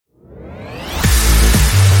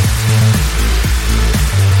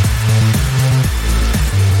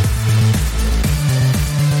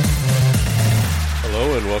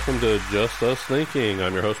to Just Us Thinking.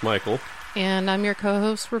 I'm your host, Michael. And I'm your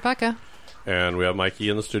co-host, Rebecca. And we have Mikey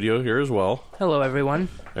in the studio here as well. Hello, everyone.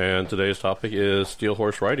 And today's topic is steel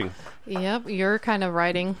horse riding. Yep, your kind of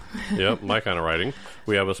riding. Yep, my kind of riding.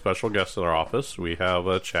 We have a special guest in our office. We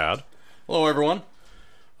have Chad. Hello, everyone.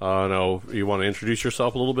 Now, you want to introduce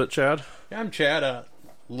yourself a little bit, Chad? Yeah, I'm Chad.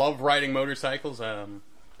 Love riding motorcycles.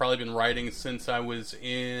 Probably been riding since I was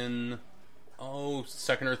in,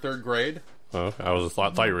 second or third grade. Oh,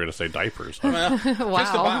 thought you were going to say diapers. Well, Wow.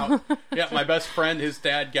 Just about. Yeah, my best friend, his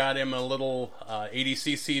dad got him a little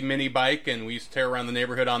 80cc mini bike, and we used to tear around the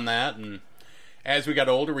neighborhood on that. And as we got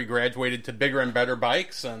older, we graduated to bigger and better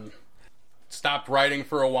bikes and stopped riding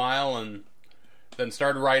for a while and then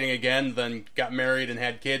started riding again, then got married and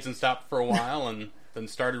had kids and stopped for a while and then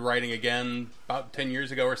started riding again about 10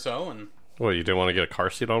 years ago or so. And Well, you didn't want to get a car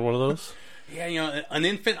seat on one of those? yeah, an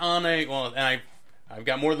infant on and I've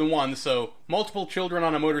got more than one, so multiple children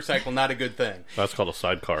on a motorcycle, not a good thing. That's called a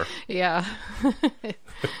sidecar. Yeah.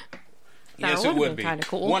 Yes, it would've would been be. kinda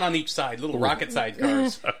cool. One on each side, little rocket side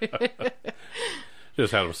cars.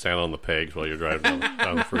 Just have them stand on the pegs while you're driving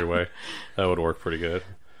down the freeway. That would work pretty good.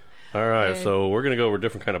 All right, Okay. so we're going to go over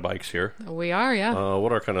different kind of bikes here. We are, yeah.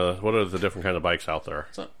 What are the different kind of bikes out there?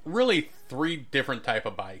 So really three different type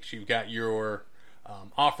of bikes. You've got your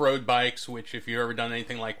off-road bikes, which if you've ever done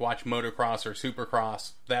anything like watch motocross or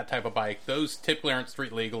supercross, that type of bike, those typically aren't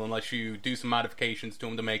street legal unless you do some modifications to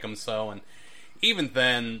them to make them so. And even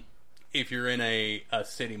then, if you're in a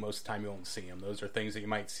city, most of the time you won't see them. Those are things that you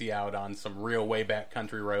might see out on some real way back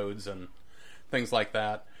country roads and things like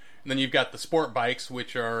that. And then you've got the sport bikes,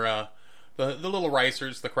 which are the little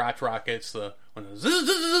racers, the crotch rockets,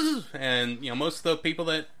 and most of the people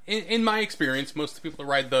that, in my experience, most of the people that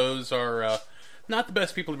ride those are not the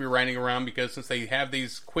best people to be riding around because since they have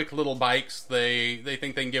these quick little bikes, they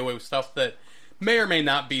think they can get away with stuff that may or may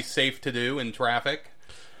not be safe to do in traffic.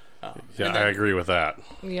 I agree with that.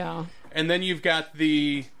 Yeah. And then you've got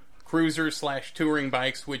the cruiser/touring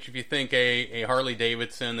bikes, which if you think a Harley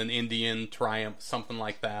Davidson, an Indian, Triumph, something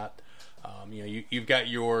like that. You've got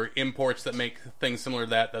your imports that make things similar to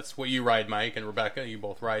that. That's what you ride, Mike and Rebecca. You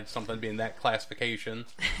both ride something being that classification.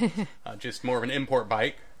 Just more of an import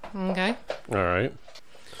bike. Okay. All right.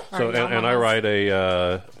 Our So, and I Yamahas. ride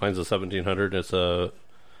mine's a 1700. It's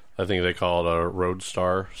I think they call it a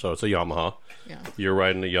Roadstar, so it's a Yamaha. Yeah. You're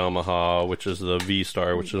riding a Yamaha, which is the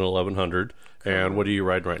V-Star, which is an 1100. And what are you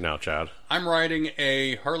riding right now, Chad? I'm riding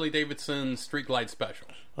a Harley Davidson Street Glide Special.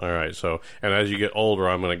 All right. So, and as you get older,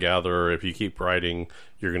 I'm going to gather if you keep riding,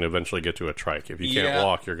 you're going to eventually get to a trike. If you can't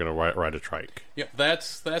walk, you're going to ride a trike. Yep,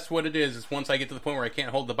 that's what it is. Is once I get to the point where I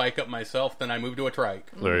can't hold the bike up myself, then I move to a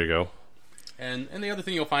trike. There you go. And the other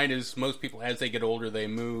thing you'll find is most people, as they get older, they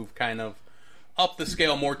move kind of up the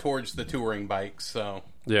scale more towards the touring bikes. So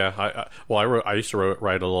Yeah, I used to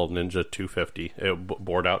ride a little Ninja 250. It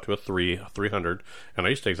bored out to a 300, and I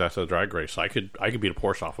used to take that to the drag race. I could beat a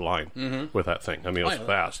Porsche off the line with that thing. I mean, it was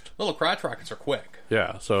fast. little crotch rockets are quick.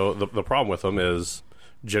 Yeah. So the problem with them is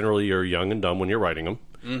generally you're young and dumb when you're riding them,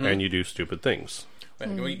 and you do stupid things.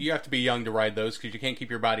 You have to be young to ride those because you can't keep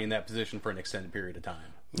your body in that position for an extended period of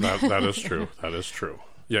time. That is true. That is true.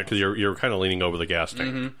 Yeah, because you're kind of leaning over the gas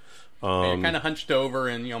tank. And you're kind of hunched over,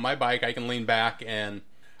 and my bike, I can lean back and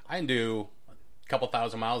I can do a couple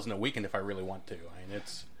thousand miles in a weekend if I really want to. I mean,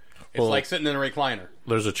 it's like sitting in a recliner.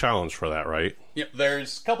 There's a challenge for that, right? Yep,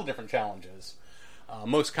 there's a couple different challenges.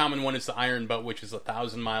 Most common one is the Iron Butt, which is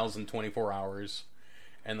 1,000 miles in 24 hours.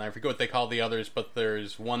 And I forget what they call the others, but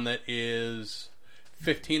there's one that is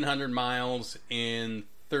 1,500 miles in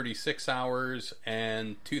 36 hours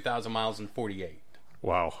and 2,000 miles in 48.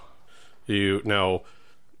 Wow. Now,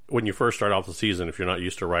 when you first start off the season, if you're not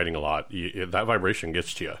used to riding a lot, that vibration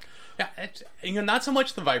gets to you. Yeah, it's, not so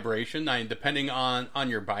much the vibration. Depending on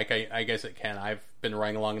your bike, I guess it can. I've been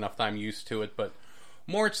riding a long enough that I'm used to it, but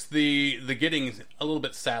more it's the getting a little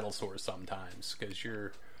bit saddle sore sometimes because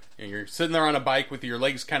you're sitting there on a bike with your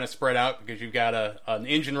legs kind of spread out because you've got an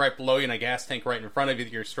engine right below you and a gas tank right in front of you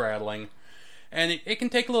that you're straddling. And it can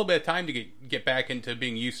take a little bit of time to get back into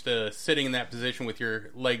being used to sitting in that position with your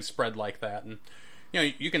legs spread like that. And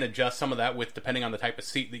you can adjust some of that with depending on the type of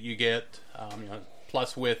seat that you get.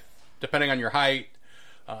 Plus with depending on your height,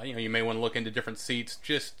 you may want to look into different seats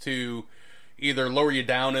just to either lower you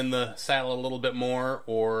down in the saddle a little bit more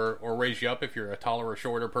or raise you up if you're a taller or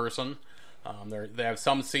shorter person. They have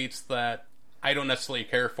some seats that I don't necessarily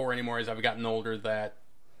care for anymore as I've gotten older that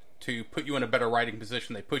to put you in a better riding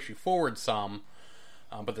position, they push you forward some,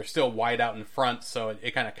 but they're still wide out in front, so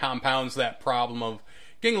it kind of compounds that problem of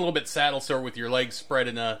getting a little bit saddle sore with your legs spread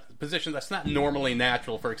in a position that's not normally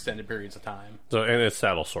natural for extended periods of time. So, and it's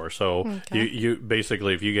saddle sore. So you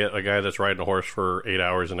basically, if you get a guy that's riding a horse for 8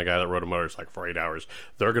 hours and a guy that rode a motorcycle for 8 hours,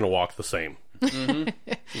 they're going to walk the same. Mm-hmm.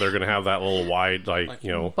 They're going to have that little wide,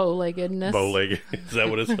 bow-leggedness. Bow-legged. Is that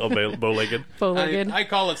what it's called? Bow-legged? Bow-legged. I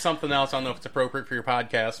call it something else. I don't know if it's appropriate for your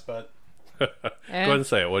podcast, but Go ahead and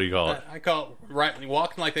say it. What do you call it? I call it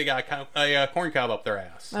walking like they got a corn cob up their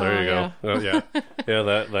ass. There you go. Yeah.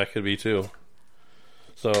 Yeah, that could be too.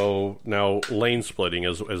 So now lane splitting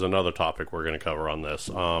is another topic we're going to cover on this.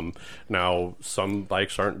 Now, some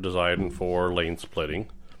bikes aren't designed for lane splitting.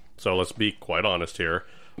 So let's be quite honest here.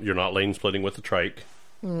 You're not lane splitting with the trike.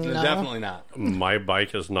 No. Definitely not. My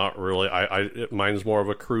bike is not really. Mine's more of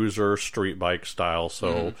a cruiser street bike style.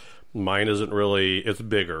 So mine isn't really. It's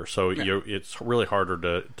bigger, so it's really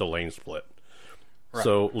harder to lane split. Right.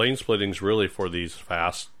 So lane splitting is really for these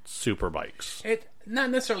fast super bikes.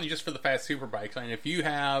 Not necessarily just for the fast super bikes. I mean, if you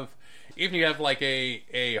have like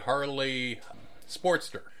a Harley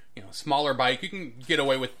Sportster, smaller bike, you can get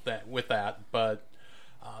away with that. But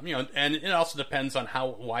and it also depends on how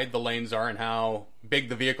wide the lanes are and how big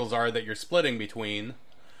the vehicles are that you're splitting between.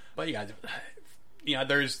 But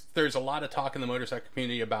there's a lot of talk in the motorcycle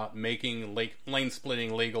community about making lane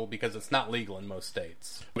splitting legal because it's not legal in most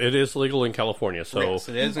states. It is legal in California. So yes,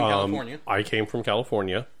 it is in California. I came from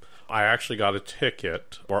California. I actually got a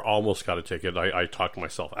ticket, or almost got a ticket. I talked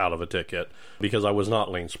myself out of a ticket because I was not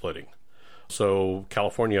lane splitting. So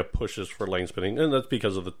California pushes for lane splitting, and that's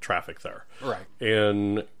because of the traffic there. Right.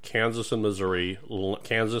 In Kansas and Missouri,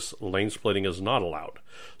 Kansas lane splitting is not allowed.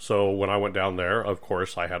 So when I went down there, of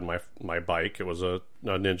course, I had my bike. It was a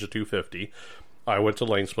Ninja 250. I went to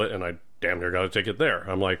lane split, and I damn near got a ticket there.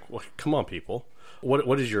 I'm like, well, come on, people.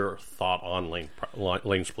 What is your thought on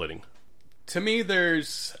lane splitting? To me,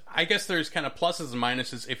 there's kind of pluses and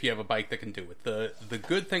minuses if you have a bike that can do it. The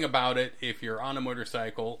good thing about it, if you're on a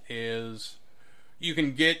motorcycle, is you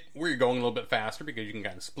can get where you're going a little bit faster because you can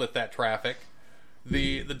kind of split that traffic.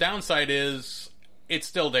 The downside is it's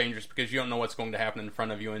still dangerous because you don't know what's going to happen in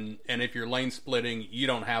front of you, and if you're lane splitting, you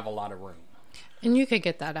don't have a lot of room. And you could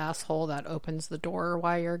get that asshole that opens the door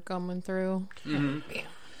while you're coming through. Mm-hmm.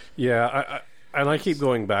 Yeah, I keep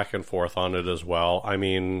going back and forth on it as well. I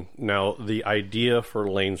mean, now the idea for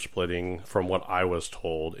lane splitting, from what I was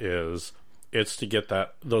told, is it's to get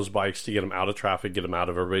those bikes, to get them out of traffic, get them out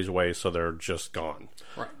of everybody's way, so they're just gone.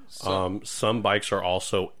 Right. So, some bikes are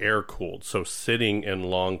also air cooled, so sitting in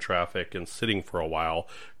long traffic and sitting for a while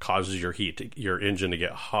causes your engine to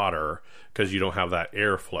get hotter because you don't have that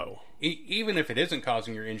airflow. Even if it isn't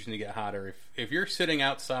causing your engine to get hotter, if you're sitting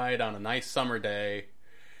outside on a nice summer day,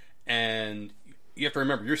 and you have to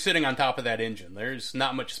remember, you're sitting on top of that engine. There's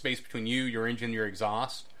not much space between you, your engine, your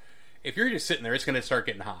exhaust. If you're just sitting there, it's going to start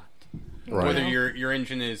getting hot. Right. Whether your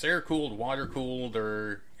engine is air-cooled, water-cooled,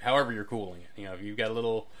 or however you're cooling it. If you've got a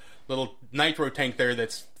little nitro tank there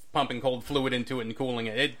that's pumping cold fluid into it and cooling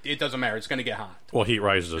it doesn't matter. It's going to get hot. Well, heat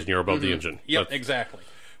rises and you're above the engine. Yep, exactly.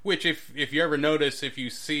 Which, if you ever notice, if you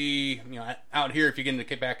see, out here, if you get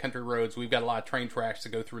into backcountry roads, we've got a lot of train tracks that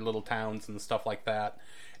go through little towns and stuff like that.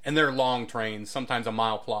 And they're long trains, sometimes a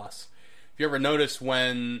mile plus. If you ever notice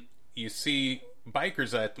when you see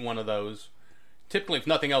bikers at one of those, typically, if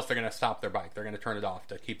nothing else, they're going to stop their bike. They're going to turn it off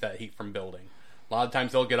to keep that heat from building. A lot of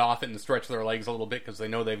times they'll get off it and stretch their legs a little bit because they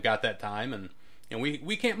know they've got that time. And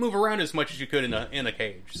we can't move around as much as you could in a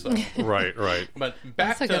cage. So. Right. But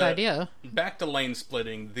that's a good idea. Back to lane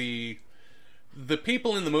splitting, the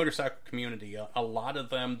people in the motorcycle community, a lot of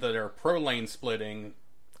them that are pro lane splitting,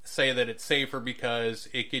 say that it's safer because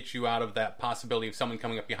it gets you out of that possibility of someone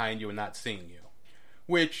coming up behind you and not seeing you,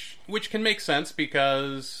 which can make sense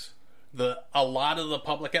because a lot of the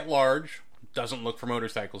public at large doesn't look for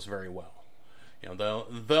motorcycles very well.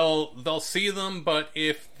 They'll see them, but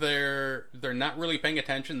if they're not really paying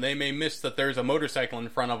attention, they may miss that there's a motorcycle in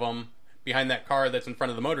front of them behind that car that's in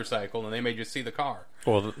front of the motorcycle, and they may just see the car.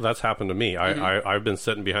 Well, that's happened to me. I've been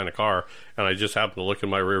sitting behind a car, and I just happened to look in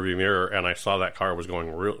my rearview mirror, and I saw that car was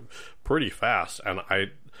going pretty fast, and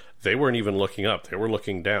they weren't even looking up; they were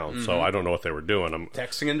looking down. So I don't know what they were doing. I'm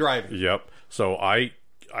texting and driving. Yep. So I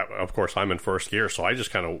of course, I'm in first gear, so I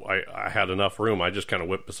just kind of I had enough room. I just kind of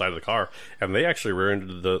whipped beside the car, and they actually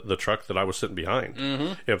rear-ended the truck that I was sitting behind.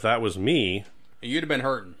 Mm-hmm. If that was me, you'd have been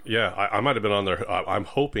hurting. Yeah, I might have been on their... I'm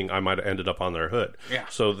hoping I might have ended up on their hood. Yeah.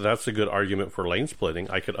 So that's a good argument for lane splitting.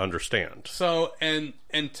 I could understand. So, and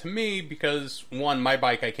to me, because, one, my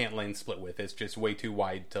bike I can't lane split with. It's just way too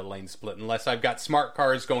wide to lane split. Unless I've got smart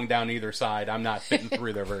cars going down either side, I'm not fitting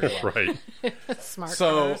through there very well. Right. Smart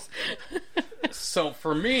cars. So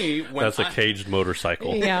for me, when That's a caged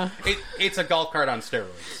motorcycle. Yeah. it's a golf cart on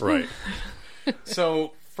steroids. Right.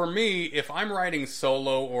 So for me, if I'm riding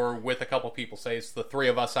solo or with a couple people, say it's the three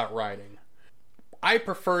of us out riding, I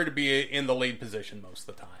prefer to be in the lead position most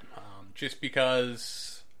of the time. Just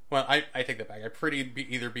because, well, I take that back. I prefer to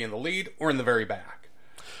either be in the lead or in the very back.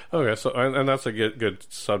 Okay, so and that's a good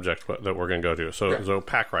subject that we're going to go to. So Right. so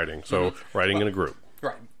pack riding, so riding in a group.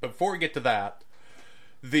 Right. Before we get to that,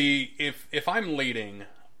 if I'm leading,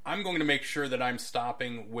 I'm going to make sure that I'm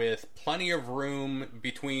stopping with plenty of room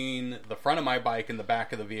between the front of my bike and the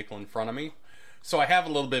back of the vehicle in front of me. So I have a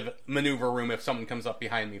little bit of maneuver room if someone comes up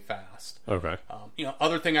behind me fast. Okay.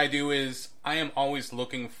 Other thing I do is I am always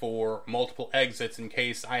looking for multiple exits in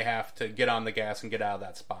case I have to get on the gas and get out of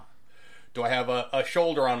that spot. Do I have a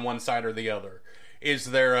shoulder on one side or the other? Is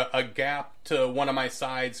there a gap to one of my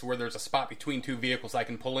sides where there's a spot between two vehicles I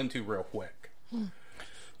can pull into real quick?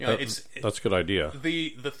 That's a good idea.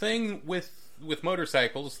 The thing with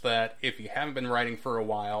motorcycles that if you haven't been riding for a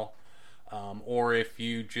while, or if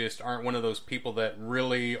you just aren't one of those people that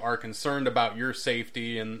really are concerned about your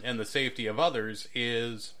safety and the safety of others,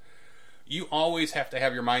 is you always have to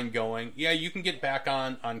have your mind going. Yeah, you can get back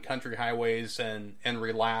on country highways and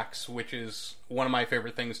relax, which is one of my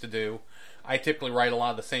favorite things to do. I typically ride a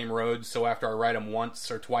lot of the same roads, so after I ride them once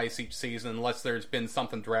or twice each season, unless there's been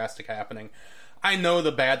something drastic happening, I know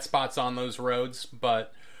the bad spots on those roads,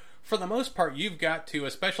 but for the most part, you've got to,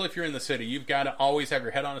 especially if you're in the city, you've got to always have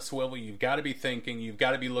your head on a swivel. You've got to be thinking. You've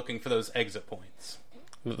got to be looking for those exit points.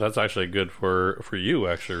 That's actually good for you,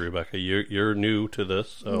 actually, Rebecca. You're new to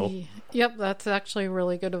this, so. Yep, that's actually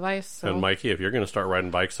really good advice. So. And Mikey, if you're going to start riding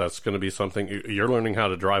bikes, that's going to be something you're learning how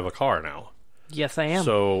to drive a car now. Yes, I am.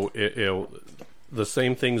 So the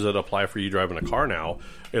same things that apply for you driving a car now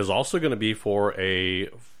is also going to be for a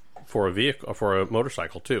vehicle, for a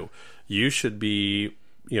motorcycle too. You should be,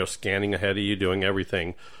 scanning ahead of you, doing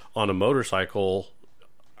everything. On a motorcycle,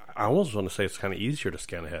 I almost want to say it's kind of easier to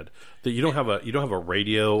scan ahead. That you don't have a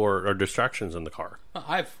radio or distractions in the car.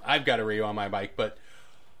 I've got a radio on my bike, but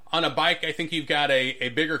on a bike, I think you've got a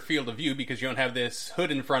bigger field of view because you don't have this hood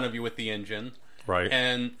in front of you with the engine. Right.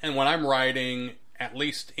 And when I'm riding, at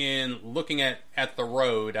least in looking at the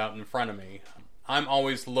road out in front of me, I'm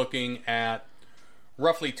always looking at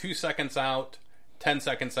roughly 2 seconds out, 10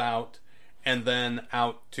 seconds out, and then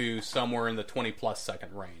out to somewhere in the 20-plus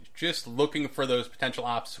second range. Just looking for those potential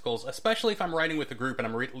obstacles, especially if I'm riding with a group and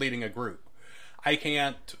I'm leading a group. I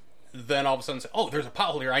can't then all of a sudden say, oh, there's a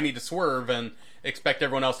pothole here, I need to swerve, and expect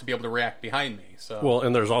everyone else to be able to react behind me. So, well,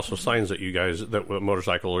 and there's also signs that you guys, that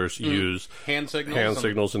motorcyclers use. Hand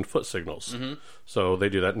signals and foot signals. So they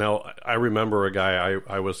do that. Now, I remember a guy,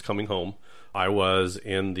 I was coming home. I was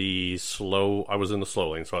in the slow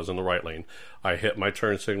lane, so I was in the right lane. I hit my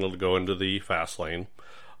turn signal to go into the fast lane.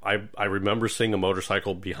 I remember seeing a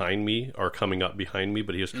motorcycle behind me or coming up behind me,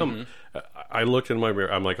 but he was coming. I looked in my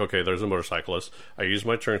mirror. I'm like, okay, there's a motorcyclist. I use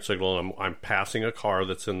my turn signal, and I'm passing a car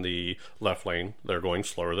that's in the left lane. They're going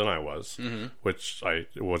slower than I was, which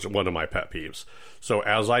was one of my pet peeves. So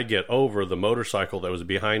as I get over the motorcycle that was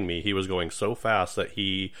behind me, he was going so fast that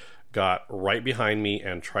he got right behind me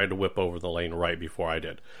and tried to whip over the lane right before I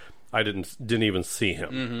did. I didn't even see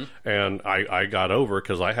him. And I got over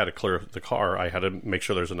because I had to clear the car. I had to make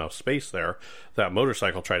sure there's enough space there. That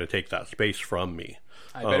motorcycle tried to take that space from me.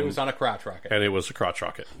 I bet it was on a crotch rocket. And it was a crotch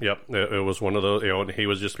rocket. Yep. It was one of those, and he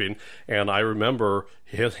was just being, and I remember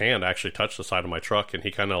his hand actually touched the side of my truck, and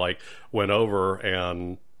he kind of like went over,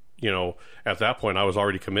 and at that point I was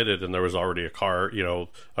already committed, and there was already a car's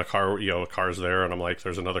there, and I'm like,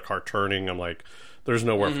 there's another car turning. I'm like, there's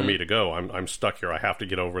nowhere for me to go. I'm stuck here. I have to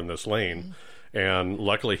get over in this lane. And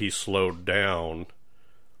luckily he slowed down,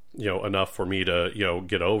 enough for me to,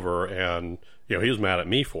 get over, and, he was mad at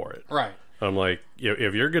me for it. Right. I'm like,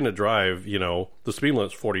 if you're going to drive, the speed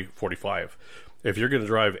limit's 45. If you're going to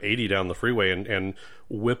drive 80 down the freeway and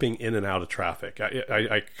whipping in and out of traffic,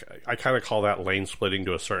 I kind of call that lane splitting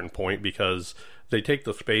to a certain point, because they take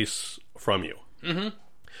the space from you.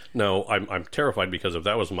 No, I'm terrified, because if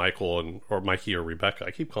that was Michael or Mikey or Rebecca,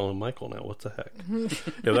 I keep calling him Michael now. What the heck?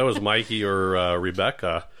 If that was Mikey or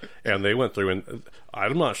Rebecca, and they went through, and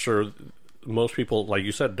I'm not sure. Most people, like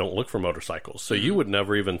you said, don't look for motorcycles, so you would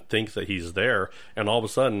never even think that he's there. And all of a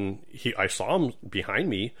sudden, I saw him behind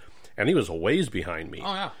me, and he was a ways behind me.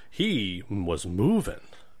 Oh yeah, he was moving.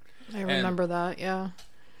 I remember that. Yeah.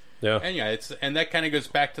 Yeah. And and that kind of goes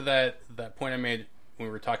back to that point I made when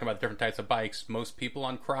we were talking about different types of bikes. Most people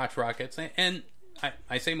on crotch rockets, and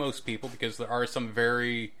I say most people because there are some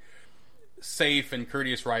very safe and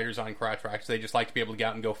courteous riders on crotch rocks. They just like to be able to get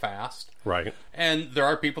out and go fast. Right. And there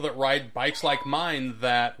are people that ride bikes like mine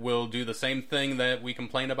that will do the same thing that we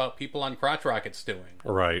complain about people on crotch rockets doing.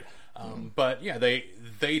 Right. But yeah,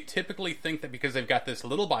 they typically think that because they've got this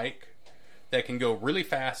little bike that can go really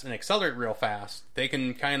fast and accelerate real fast, they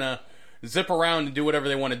can kind of zip around and do whatever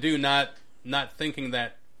they want to do, not thinking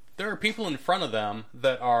that there are people in front of them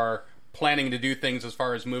that are planning to do things as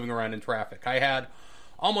far as moving around in traffic. I had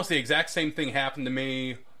almost the exact same thing happen to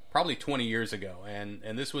me probably 20 years ago, and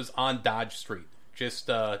this was on Dodge Street, just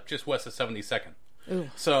west of 72nd. Ooh.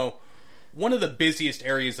 So one of the busiest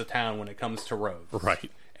areas of town when it comes to roads.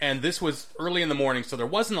 Right. And this was early in the morning, so there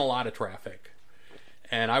wasn't a lot of traffic.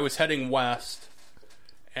 And I was heading west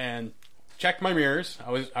and checked my mirrors.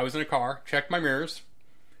 I was in a car, checked my mirrors.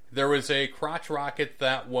 There was a crotch rocket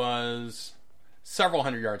that was several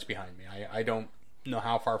hundred yards behind me. I don't know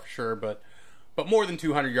how far for sure, but more than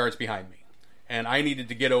 200 yards behind me. And I needed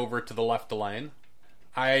to get over to the left lane.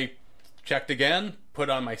 I checked again, put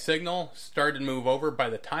on my signal, started to move over. By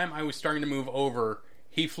the time I was starting to move over,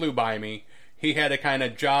 he flew by me. He had to kind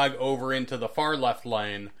of jog over into the far left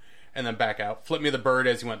lane and then back out. Flipped me the bird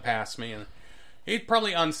as he went past me. And he'd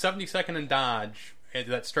probably on 72nd and Dodge, at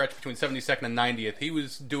that stretch between 72nd and 90th, he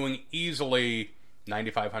was doing easily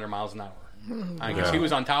 9,500 miles an hour. I guess he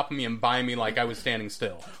was on top of me and by me like I was standing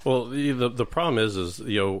still. Well, the problem is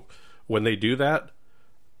when they do that,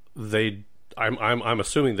 I'm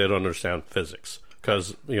assuming they don't understand physics.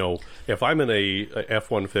 Because if I'm in a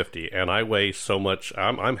F-150 and I weigh so much,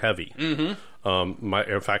 I'm heavy. Mm-hmm.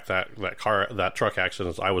 In fact, that truck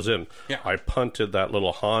accident I was in, yeah. I punted that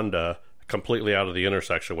little Honda completely out of the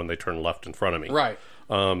intersection when they turned left in front of me. Right.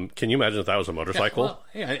 Can you imagine if that was a motorcycle?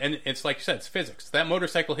 Yeah, and it's like you said, it's physics. That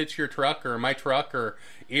motorcycle hits your truck or my truck, or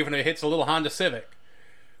even it hits a little Honda Civic,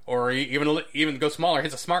 or even go smaller,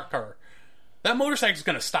 hits a smart car. That motorcycle's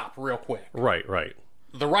going to stop real quick. Right.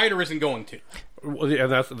 The rider isn't going to. Well, yeah,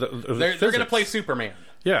 that's they're going to play Superman.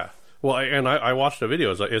 Yeah. Well, I watched a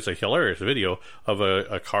video. It's a hilarious video of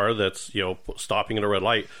a car that's stopping at a red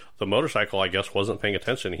light. The motorcycle, I guess, wasn't paying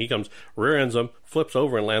attention. He comes, rear ends him, flips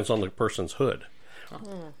over, and lands on the person's hood.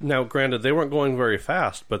 Oh. Now, granted, they weren't going very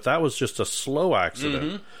fast, but that was just a slow accident.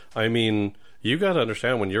 Mm-hmm. I mean, you got to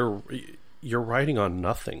understand when you're riding on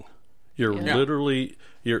nothing. You're literally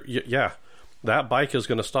that bike is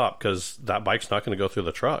going to stop because that bike's not going to go through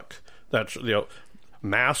the truck. That's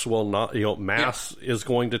mass will not. Mass is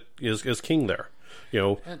going to is king there.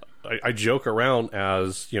 I joke around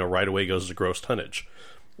as right away goes to gross tonnage.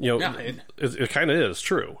 It kind of is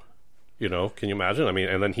true. Can you imagine? I mean,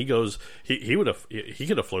 and then he goes. He could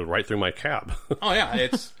have flown right through my cab. Oh yeah,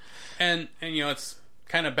 it's and it's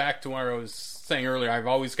kind of back to where I was saying earlier. I've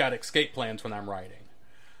always got escape plans when I'm riding.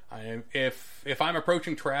 If I'm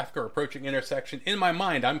approaching traffic or approaching intersection, in my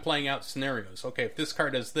mind I'm playing out scenarios. Okay, if this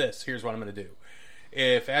car does this, here's what I'm going to do.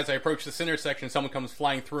 If as I approach this intersection, someone comes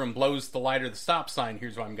flying through and blows the light or the stop sign,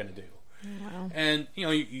 here's what I'm going to do. Wow. And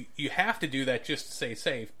you have to do that just to stay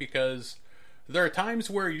safe, because there are times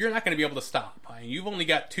where you're not going to be able to stop. You've only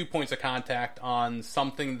got 2 points of contact on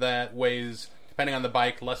something that weighs, depending on the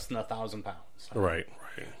bike, less than 1,000 pounds. Right.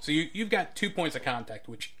 So you've got 2 points of contact,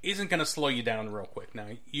 which isn't going to slow you down real quick. Now,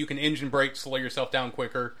 you can engine brake, slow yourself down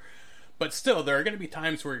quicker, but still, there are going to be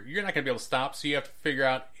times where you're not going to be able to stop, so you have to figure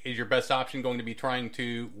out, is your best option going to be trying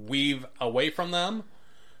to weave away from them,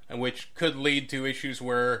 and which could lead to issues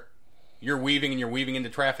where you're weaving into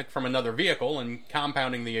traffic from another vehicle and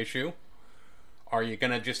compounding the issue. Are you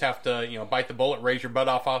going to just have to, bite the bullet, raise your butt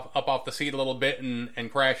up off the seat a little bit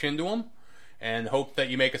and crash into them and hope that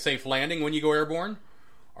you make a safe landing when you go airborne?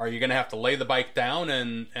 Are you going to have to lay the bike down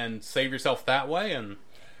and save yourself that way? And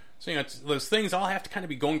so, those things all have to kind of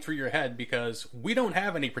be going through your head, because we don't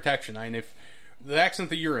have any protection. I mean, if the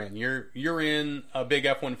accident that you're in, you're in a big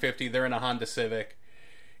F-150, they're in a Honda Civic.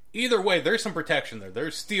 Either way, there's some protection there.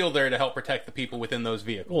 There's steel there to help protect the people within those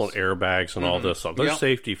vehicles. Well, and airbags and all this stuff. There's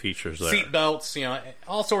safety features there. Seat belts,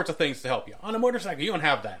 all sorts of things to help you. On a motorcycle, you don't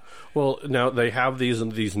have that. Well, now they have these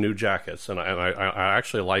new jackets, and I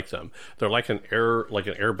actually like them. They're like an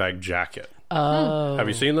airbag jacket. Oh, have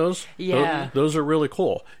you seen those? Yeah, those are really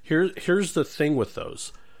cool. Here's the thing with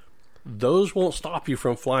those. Those won't stop you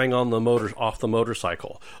from flying on off the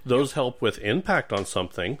motorcycle. Those help with impact on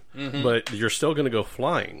something, but you're still going to go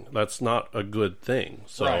flying. That's not a good thing.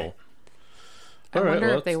 So, right. I wonder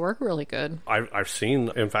if they work really good. I've seen,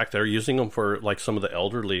 in fact, they're using them for like some of the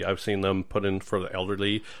elderly. I've seen them put in for the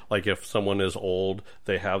elderly. Like if someone is old,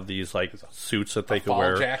 they have these like suits that they can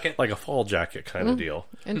wear, jacket? like a fall jacket kind of deal.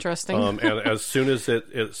 Interesting. And as soon as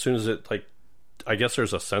it like I guess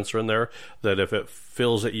there's a sensor in there that if it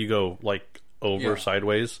feels that you go like over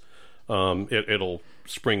sideways, it'll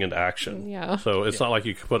spring into action. Yeah. So it's not like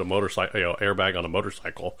you can put a motorcycle, airbag on a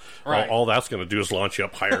motorcycle. Right. All that's going to do is launch you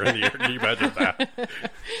up higher in the air. Can you imagine that?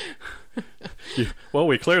 Well,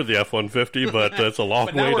 we cleared the F-150, but it's a long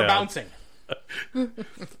But way now we're down. bouncing.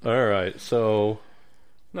 All right, so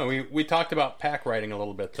No, we talked about pack riding a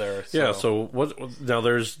little bit there. So. yeah, so now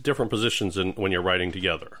there's different positions when you're riding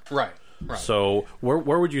together. Right. So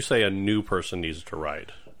where would you say a new person needs to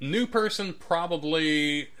ride? New person,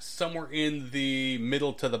 probably somewhere in the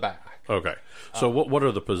middle to the back. Okay, so what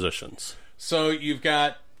are the positions? So you've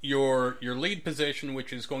got your lead position,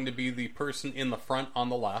 which is going to be the person in the front on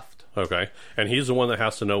the left. Okay, and he's the one that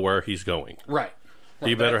has to know where he's going. Right.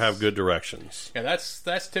 He better have good directions. Yeah,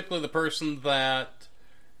 that's typically the person that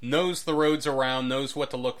knows the roads around, knows what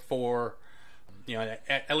to look for. You know,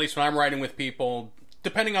 at least when I'm riding with people,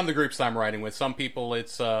 depending on the groups I'm riding with, some people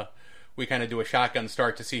it's we kind of do a shotgun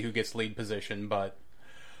start to see who gets lead position, but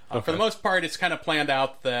for the most part, it's kind of planned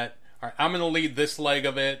out that all right, I'm going to lead this leg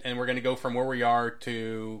of it, and we're going to go from where we are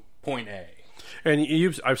to point A. And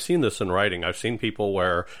I've seen this in riding. I've seen people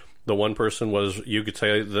where the one person you could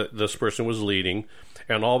say that this person was leading,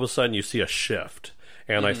 and all of a sudden you see a shift.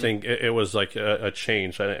 And I think it was like a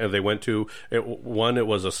change. And they went to it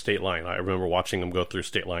was a state line. I remember watching them go through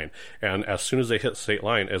state line. And as soon as they hit state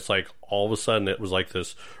line, it's like all of a sudden it was like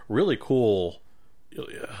this really cool,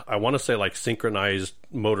 I want to say like synchronized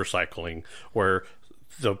motorcycling where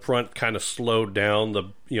the front kind of slowed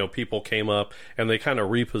down, people came up and they kind of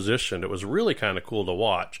repositioned. It was really kind of cool to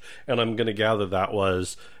watch. And I'm going to gather that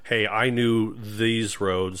was, hey, I knew these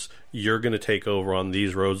roads, you're going to take over on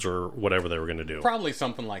these roads or whatever they were going to do. Probably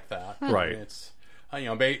something like that. Right. It's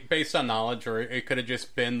based on knowledge, or it could have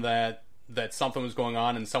just been that something was going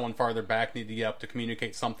on and someone farther back needed to get up to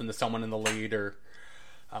communicate something to someone in the lead, or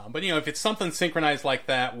but if it's something synchronized like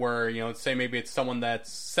that where say maybe it's someone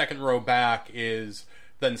that's second row back is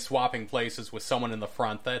then swapping places with someone in the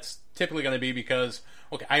front, that's typically going to be because,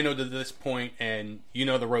 okay, I know to this point and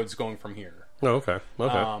the road's going from here. Oh, okay.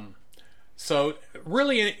 So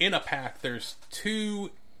really in a pack, there's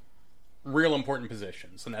two real important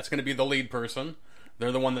positions, and that's going to be the lead person.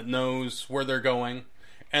 They're the one that knows where they're going,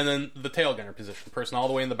 and then the tail gunner position, the person all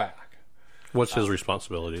the way in the back. What's his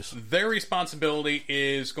responsibilities? Their responsibility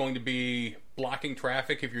is going to be blocking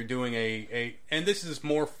traffic if you're doing and this is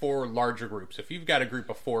more for larger groups. If you've got a group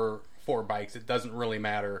of four bikes, it doesn't really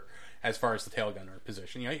matter as far as the tail gunner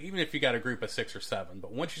position. Even if you got a group of 6 or 7.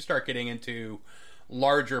 But once you start getting into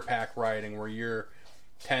larger pack riding where you're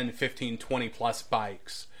 10, 15, 20 plus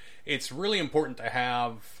bikes, it's really important to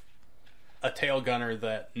have a tail gunner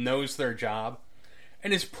that knows their job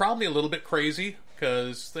and is probably a little bit crazy,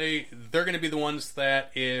 because they're going to be the ones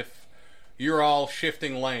that if you're all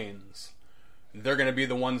shifting lanes, they're going to be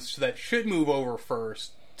the ones that should move over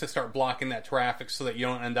first to start blocking that traffic so that you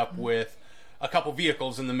don't end up with a couple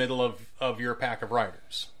vehicles in the middle of your pack of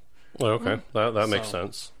riders. Okay, that makes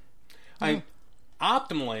sense.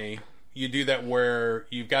 Optimally, you do that where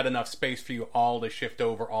you've got enough space for you all to shift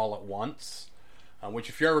over all at once. Which,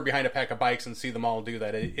 if you're ever behind a pack of bikes and see them all do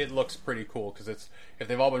that, it looks pretty cool, because if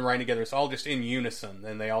they've all been riding together, it's all just in unison,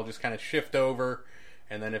 and they all just kind of shift over,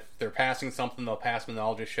 and then if they're passing something, they'll pass them, and they'll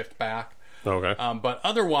all just shift back. Okay. But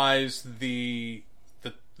otherwise, the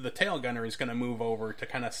tail gunner is going to move over to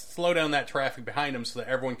kind of slow down that traffic behind them, so that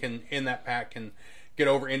everyone in that pack can get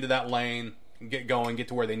over into that lane, get going, get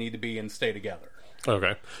to where they need to be, and stay together.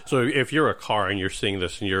 Okay. So if you're a car and you're seeing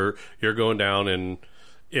this, and you're going down, and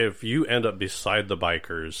if you end up beside the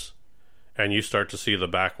bikers and you start to see the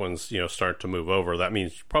back ones, start to move over, that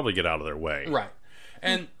means you probably get out of their way. Right.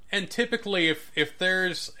 And typically if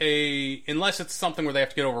there's unless it's something where they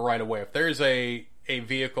have to get over right away, if there's a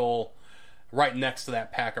vehicle right next to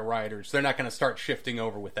that pack of riders, they're not going to start shifting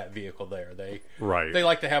over with that vehicle there. They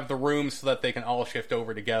like to have the room so that they can all shift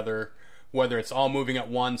over together, whether it's all moving at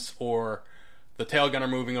once or the tail gunner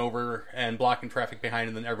moving over and blocking traffic behind,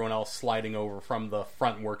 and then everyone else sliding over from the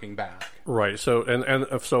front working back. Right. So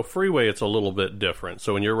so freeway, it's a little bit different.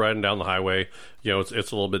 So when you're riding down the highway, it's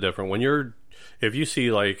a little bit different. If you see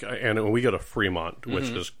and when we go to Fremont, which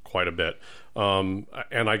is quite a bit, and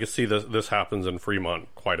I can see this happens in Fremont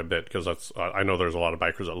quite a bit, because I know there's a lot of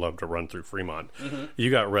bikers that love to run through Fremont. You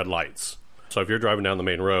got red lights. So if you're driving down the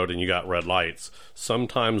main road and you got red lights,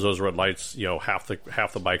 sometimes those red lights, half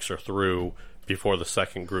the bikes are through before the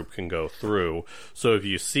second group can go through. So if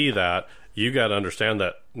you see that, you got to understand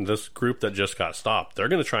that this group that just got stopped, they're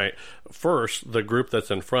going to try first. The group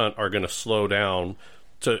that's in front are going to slow down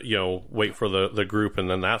to wait for the group, and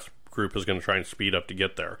then that's group is going to try and speed up to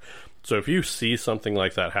get there. So if you see something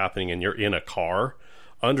like that happening and you're in a car,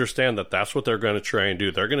 understand that that's what they're going to try and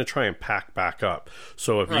do. They're going to try and pack back up.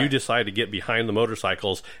 So if you decide to get behind the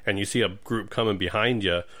motorcycles and you see a group coming behind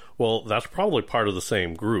you, well, that's probably part of the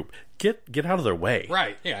same group. Get out of their way.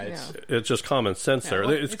 Right. Yeah. It's just common sense there.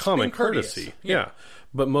 Well, it's common courtesy. Yeah.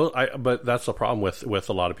 But that's the problem with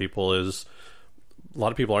a lot of people is a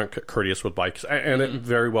lot of people aren't courteous with bikes, and it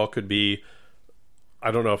very well could be. I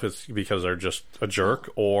don't know if it's because they're just a jerk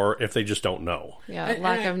or if they just don't know. Yeah,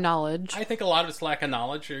 lack of knowledge. I think a lot of it's lack of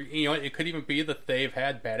knowledge. Or, it could even be that they've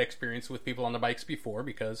had bad experience with people on the bikes before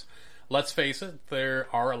because, let's face it, there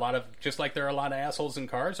are a lot of, just like there are a lot of assholes in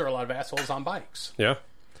cars, there are a lot of assholes on bikes. Yeah.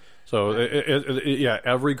 So,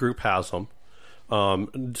 every group has them.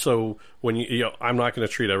 So when I'm not going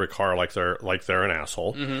to treat every car like they're an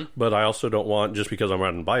asshole, but I also don't want, just because I'm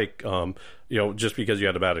riding a bike, just because you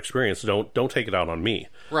had a bad experience, don't take it out on me.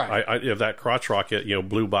 Right. If that crotch rocket,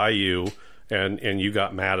 blew by you and you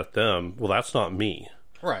got mad at them, well, that's not me.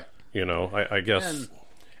 Right. I guess.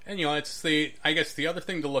 And it's I guess the other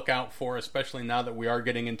thing to look out for, especially now that we are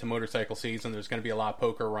getting into motorcycle season, there's going to be a lot of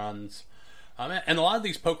poker runs. And a lot of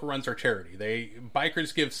these poker runs are charity.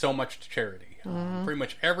 Bikers give so much to charity. Pretty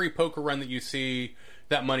much every poker run that you see,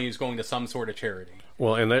 that money is going to some sort of charity.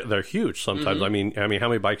 Well, and they're huge sometimes. I mean, how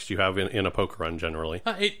many bikes do you have in a poker run generally?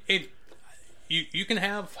 You can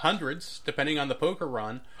have hundreds depending on the poker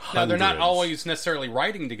run. Now they're not always necessarily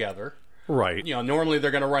riding together. Right. Normally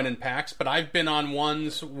they're going to run in packs, but I've been on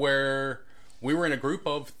ones where we were in a group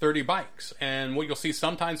of 30 bikes, and what you'll see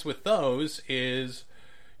sometimes with those is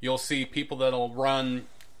you'll see people that'll run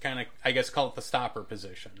kind of, I guess, call it the stopper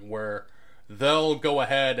position, where they'll go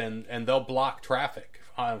ahead and they'll block traffic,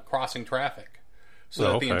 crossing traffic,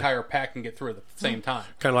 so that the entire pack can get through at the same time.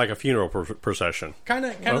 Kind of like a funeral procession. Kind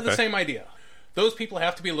of the same idea. Those people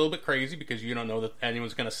have to be a little bit crazy because you don't know that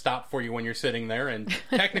anyone's going to stop for you when you're sitting there, and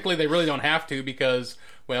technically they really don't have to because,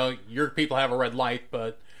 well, your people have a red light,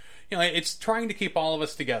 but it's trying to keep all of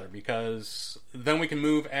us together because then we can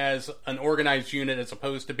move as an organized unit as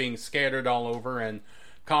opposed to being scattered all over and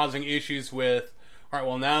causing issues with, all right,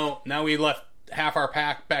 well, now we left half our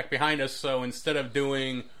pack back behind us, so instead of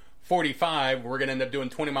doing 45, we're going to end up doing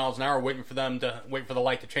 20 miles an hour waiting for the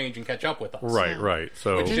light to change and catch up with us. Right.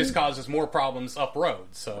 So which just causes more problems up road.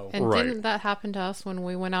 So didn't that happen to us when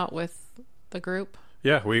we went out with the group?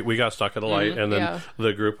 Yeah, we got stuck at a light, and then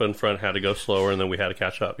the group in front had to go slower, and then we had to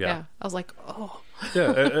catch up. Yeah. I was like, oh.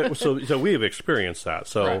 So we've experienced that.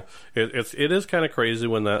 So it is kind of crazy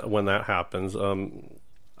when that happens.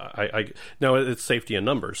 Now it's safety in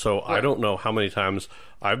numbers. So I don't know how many times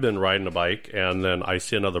I've been riding a bike and then I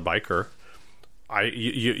see another biker.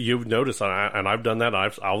 You've noticed, and I've done that.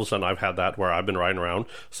 All of a sudden I've had that where I've been riding around.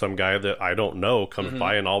 Some guy that I don't know comes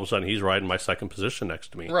by, and all of a sudden he's riding my second position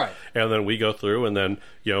next to me. Right. And then we go through, and then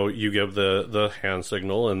you give the hand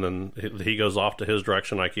signal, and then he goes off to his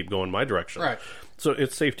direction. I keep going my direction. Right. So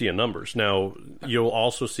it's safety in numbers. Now you'll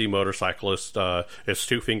also see motorcyclists. It's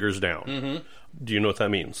 2 fingers down. Do you know what that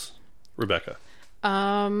means, Rebecca?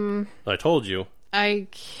 I told you. I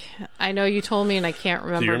know you told me, and I can't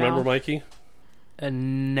remember. Do you remember, now. Mikey?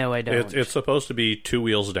 No, I don't. It's supposed to be 2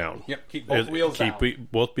 wheels down. Yep, keep both wheels down.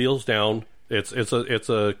 Keep both wheels down. It's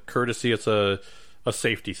a courtesy. It's a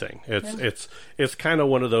safety thing. It's kind of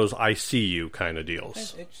one of those I see you kind of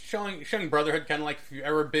deals. It's showing brotherhood, kind of like if you've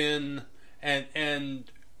ever been and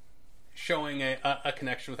showing a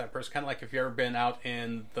connection with that person, kind of like if you've ever been out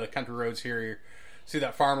in the country roads here. You see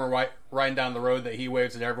that farmer riding down the road that he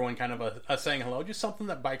waves at everyone, kind of a saying hello, just something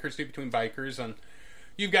that bikers do between bikers. And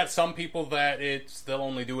you've got some people that they'll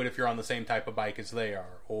only do it if you're on the same type of bike as they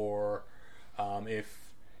are, or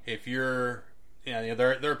if you're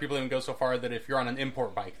there are people that even go so far that if you're on an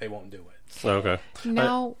import bike, they won't do it. So. Okay.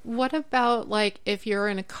 Now, what about like if you're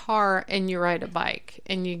in a car and you ride a bike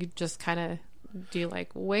and you just kind of do you like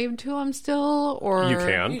wave to them still, or you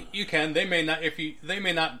can? You can. They may not. They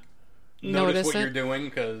may not notice what you're doing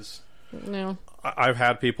because. No. I've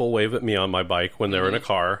had people wave at me on my bike when they're in a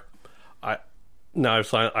car.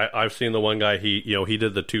 I've seen the one guy. He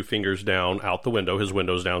did the 2 fingers down out the window. His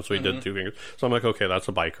window's down, so he did 2 fingers. So I'm like, okay, that's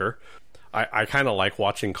a biker. I kind of like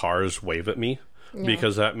watching cars wave at me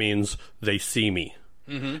because that means they see me.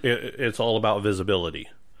 It's all about visibility.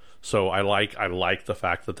 So I like the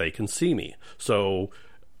fact that they can see me. So,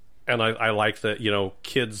 and I like that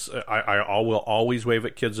kids. I will always wave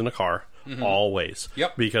at kids in a car. Always.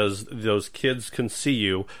 Yep. Because those kids can see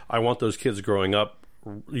you. I want those kids growing up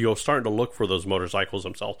starting to look for those motorcycles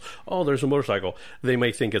themselves. Oh, there's a motorcycle. They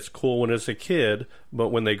may think it's cool when it's a kid, but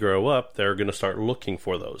when they grow up, they're going to start looking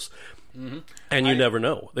for those. Mm-hmm. And you never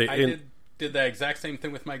know. I did that exact same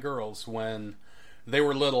thing with my girls when they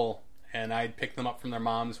were little, and I'd pick them up from their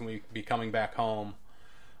moms and we'd be coming back home.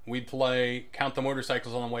 We'd count the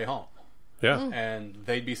motorcycles on the way home. Yeah. And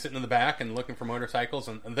they'd be sitting in the back and looking for motorcycles,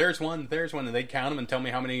 and there's one, and they'd count them and tell me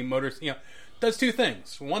how many motors, does two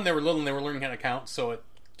things. One, they were little and they were learning how to count, so it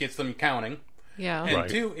gets them counting. Yeah. And Right.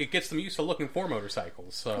 two, it gets them used to looking for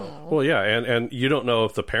motorcycles. So Well, yeah, and you don't know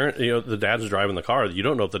if the parent, the dad's driving the car. You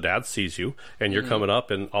don't know if the dad sees you, and you're coming up,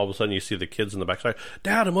 and all of a sudden you see the kids in the backside.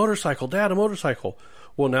 Dad, a motorcycle! Dad, a motorcycle!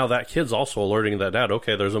 Well, now that kid's also alerting that dad.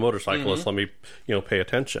 Okay, there's a motorcyclist. Let me, pay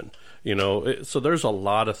attention. So there's a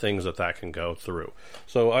lot of things that can go through.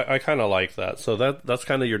 So I kind of like that. So that's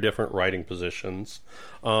kind of your different riding positions.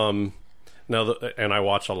 And I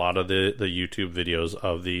watch a lot of the YouTube videos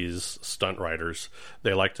of these stunt riders.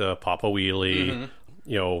 They like to pop a wheelie,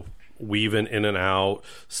 weaving in and out,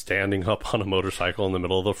 standing up on a motorcycle in the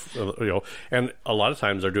middle of and a lot of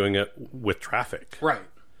times they're doing it with traffic. right.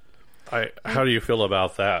 How do you feel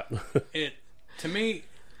about that? To me,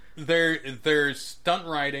 there's stunt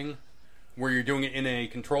riding where you're doing it in a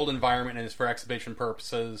controlled environment and it's for exhibition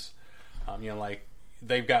purposes. Like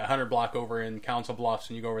they've got 100 block over in Council Bluffs,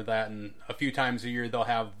 and you go over that, and a few times a year they'll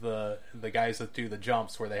have the guys that do the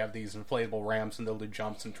jumps where they have these inflatable ramps and they'll do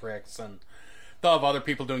jumps and tricks, and they'll have other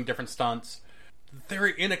people doing different stunts. They're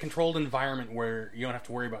in a controlled environment where you don't have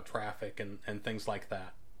to worry about traffic and things like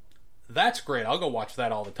that. That's great. I'll go watch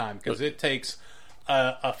that all the time because it takes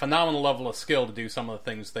a phenomenal level of skill to do some of the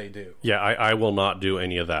things they do. Yeah, I will not do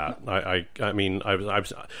any of that. I mean,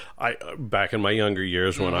 I back in my younger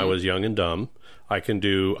years when I was young and dumb, I could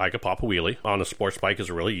pop a wheelie on a sports bike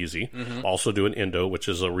is really easy. Also do an endo, which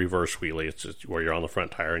is a reverse wheelie. It's just where you're on the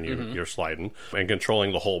front tire and you're sliding and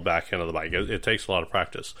controlling the whole back end of the bike. It takes a lot of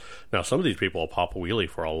practice. Now, some of these people will pop a wheelie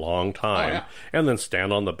for a long time and then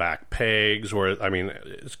stand on the back pegs,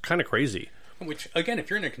 it's kind of crazy. Which, again, if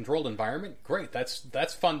you're in a controlled environment, great.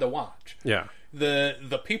 That's fun to watch. Yeah.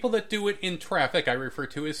 The people that do it in traffic, I refer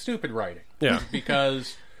to as stupid riding. Yeah.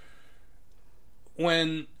 Because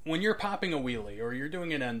when you're popping a wheelie, or you're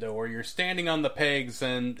doing an endo, or you're standing on the pegs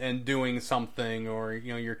and doing something, or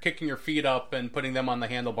you're kicking your feet up and putting them on the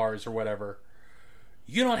handlebars or whatever,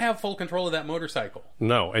 you don't have full control of that motorcycle.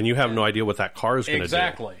 No, and you have no idea what that car is going to do.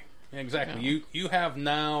 Exactly. Yeah. You have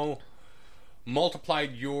now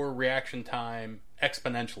multiplied your reaction time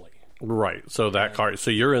exponentially. Right. So that car.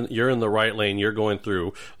 So you're in the right lane. You're going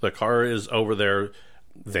through. The car is over there.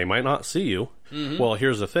 They might not see you. Well,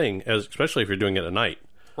 here's the thing, especially if you're doing it at night.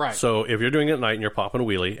 Right. So if you're doing it at night and you're popping a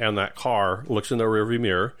wheelie, and that car looks in the rearview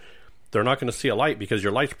mirror, they're not going to see a light because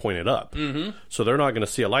your light's pointed up. So they're not going to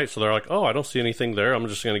see a light. So they're like, "Oh, I don't see anything there. I'm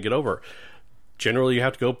just going to get over." Generally, you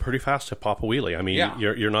have to go pretty fast to pop a wheelie. I mean,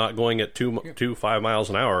 you're not going at 5 miles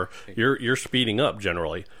an hour. You're speeding up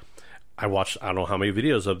generally. I watched I don't know how many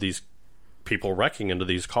videos of these people wrecking into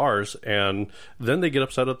these cars, and then they get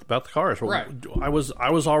upset about the cars. Right. I was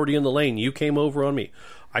already in the lane. You came over on me.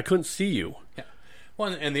 I couldn't see you. Yeah.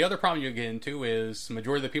 Well, and the other problem you get into is the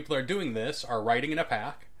majority of the people that are doing this are riding in a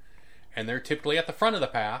pack, and they're typically at the front of the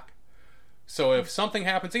pack. So if something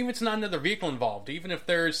happens, even if it's not another vehicle involved, even if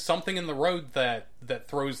there's something in the road that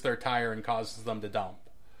throws their tire and causes them to dump,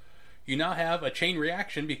 you now have a chain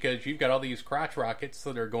reaction because you've got all these crotch rockets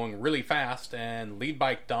that are going really fast and lead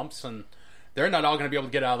bike dumps, and they're not all going to be able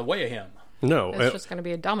to get out of the way of him. No, It's just going to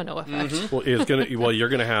be a domino effect. well, you're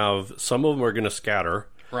going to have some of them are going to scatter,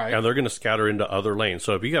 Right. and they're going to scatter into other lanes.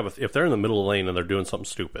 So if they're in the middle of the lane and they're doing something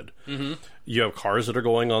stupid, you have cars that are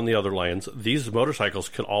going on the other lanes. These motorcycles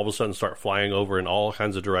can all of a sudden start flying over in all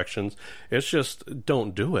kinds of directions. It's just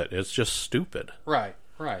don't do it. It's just stupid. Right.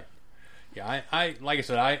 Yeah, I like I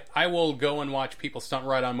said, I will go and watch people stunt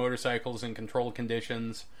ride on motorcycles in controlled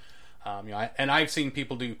conditions. And I've seen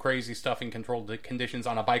people do crazy stuff in controlled conditions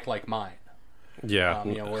on a bike like mine. Yeah.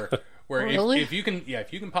 Where Really? if you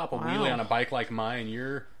can pop a wheelie on a bike like mine,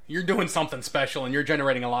 you're doing something special and you're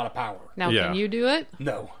generating a lot of power. Now, Yeah. can you do it?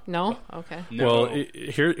 No. No? Okay. No. Well,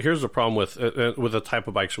 here's the problem with the type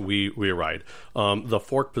of bikes we ride. The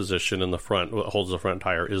fork position in the front, what holds the front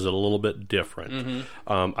tire, is a little bit different.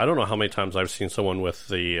 I don't know how many times I've seen someone with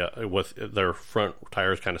their front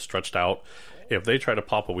tires kind of stretched out. If they try to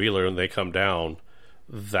pop a wheeler and they come down,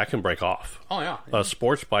 that can break off. Oh, yeah. A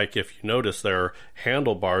sports bike, if you notice, their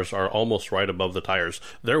handlebars are almost right above the tires.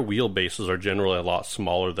 Their wheelbases are generally a lot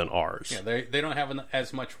smaller than ours. Yeah, they don't have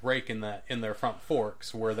as much rake in their front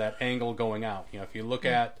forks where that angle going out. If you look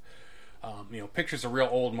at Pictures of real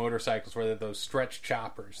old motorcycles where they're those stretch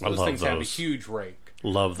choppers. Those love things have a those. huge rake.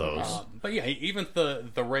 Love those. But yeah, even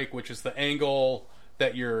the rake, which is the angle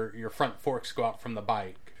that your front forks go out from the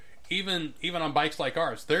bike. Even on bikes like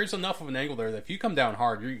ours, there's enough of an angle there that if you come down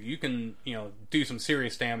hard, you can do some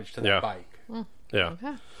serious damage to that Yeah. bike. Yeah.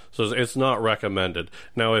 Okay. So it's not recommended.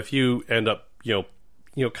 Now, if you end up,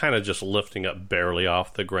 kind of just lifting up barely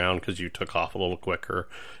off the ground because you took off a little quicker,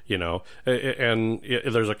 and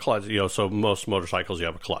there's a clutch, so most motorcycles you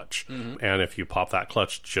have a clutch. And if you pop that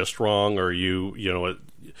clutch just wrong, or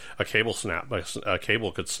a cable a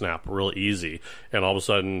cable could snap real easy, and all of a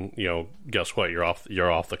sudden, guess what? You're off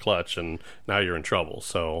the clutch, and now you're in trouble.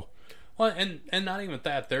 So, Well, and not even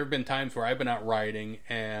that. There have been times where I've been out riding,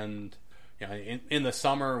 and in the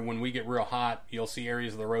summer when we get real hot, you'll see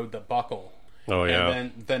areas of the road that buckle. oh yeah,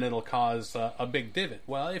 And then it'll cause a big divot.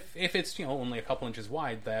 Well, if it's only a couple inches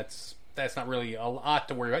wide, that's not really a lot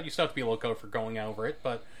to worry about. You still have to be loco for going over it,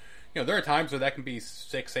 but there are times where that can be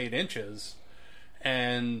 6-8 inches,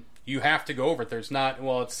 and you have to go over it. There's not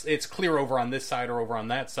it's clear over on this side or over on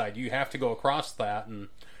that side. You have to go across that, and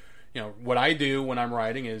what I do when I'm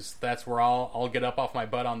riding is that's where I'll get up off my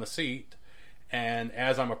butt on the seat, and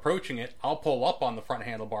as I'm approaching it, I'll pull up on the front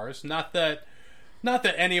handlebars. Not that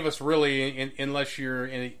any of us really, unless you're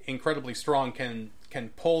incredibly strong, can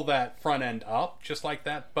pull that front end up just like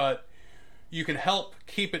that, but you can help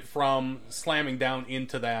keep it from slamming down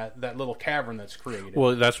into that little cavern that's created.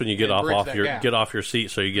 well, that's when you get And bridge off that your gap. get off your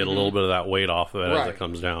seat, so you get a little bit of that weight off of it as Right. it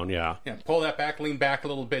comes down. Yeah, Pull that back, lean back a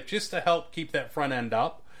little bit, just to help keep that front end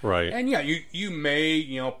up. right. And you may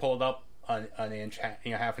pull it up an inch,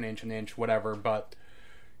 half an inch, whatever. But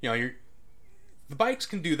the bikes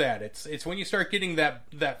can do that. It's when you start getting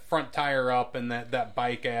that front tire up and that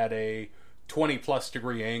bike at a 20+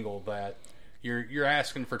 degree angle that you're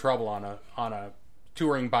asking for trouble on a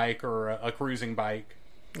touring bike or a cruising bike.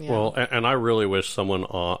 Yeah. Well, and I really wish someone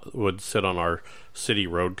would sit on our city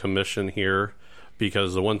road commission here,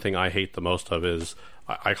 because the one thing I hate the most of is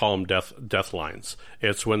I call them death lines.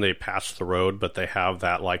 It's when they pass the road, but they have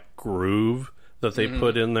that like groove that they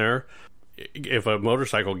put in there. If a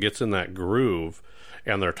motorcycle gets in that groove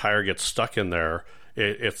and their tire gets stuck in there,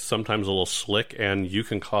 it's sometimes a little slick, and you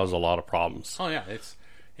can cause a lot of problems. Oh yeah, it's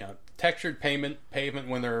textured pavement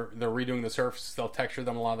when they're redoing the surface, they'll texture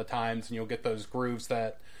them a lot of the times, and you'll get those grooves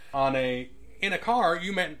that in a car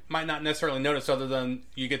you might not necessarily notice, other than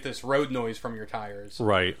you get this road noise from your tires.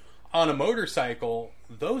 Right, On a motorcycle,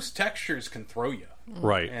 those textures can throw you.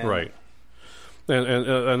 right, And- right.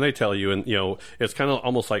 And they tell you, and it's kind of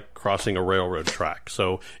almost like crossing a railroad track.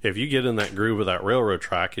 So if you get in that groove of that railroad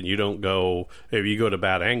track and you don't go, if you go to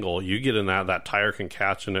bad angle, you get in that tire can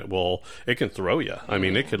catch, and it can throw you. I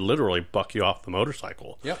mean, it could literally buck you off the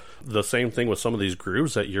motorcycle. Yep. The same thing with some of these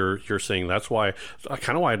grooves that you're seeing. That's why I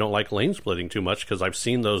don't like lane splitting too much, because I've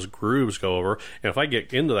seen those grooves go over, and if I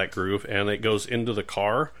get into that groove and it goes into the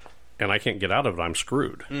car and I can't get out of it, I'm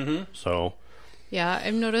screwed. Mm-hmm. So. Yeah,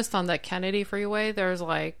 I've noticed on that Kennedy freeway, there's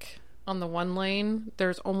on the one lane,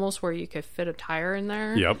 there's almost where you could fit a tire in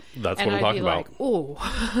there. Yep, that's And what I'm I'd talking be about. like,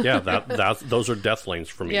 ooh. Yeah, those are death lanes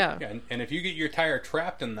for me. Yeah. Yeah, and if you get your tire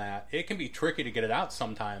trapped in that, it can be tricky to get it out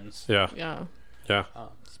sometimes. Yeah. Yeah. Yeah.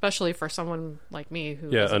 Especially for someone like me who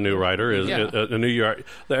Yeah, a new rider is Yeah. a new rider.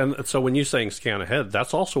 And so when you're saying scan ahead,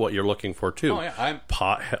 that's also what you're looking for too. Oh yeah,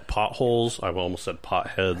 Potholes. I've almost said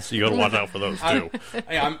potheads. You got to watch out for those too.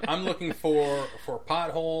 I'm looking for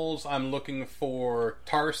potholes. I'm looking for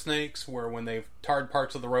tar snakes, where when they've tarred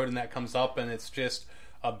parts of the road and that comes up and it's just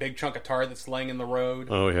a big chunk of tar that's laying in the road.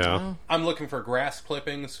 Oh yeah. I'm looking for grass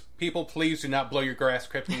clippings. People, please do not blow your grass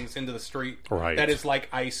clippings into the street. Right. That is like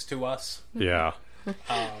ice to us. Yeah.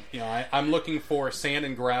 I'm looking for sand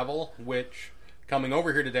and gravel, which coming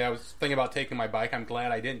over here today, I was thinking about taking my bike. I'm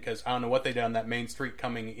glad I didn't, because I don't know what they did on that main street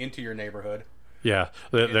coming into your neighborhood. Yeah,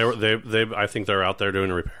 they I think they're out there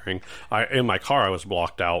doing repairing. In my car, I was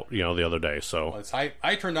blocked out, the other day. So I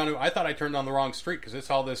thought I turned on the wrong street, because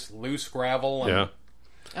it's all this loose gravel. And, yeah,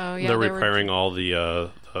 Oh, yeah. they're they were- repairing all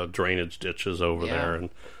the drainage ditches over Yeah. there, and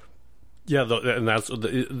and that's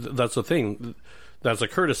the thing. That's a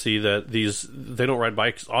courtesy that they don't ride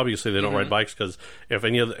bikes. Obviously, they don't ride bikes, because if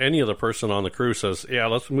any other person on the crew says, "Yeah,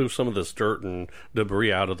 let's move some of this dirt and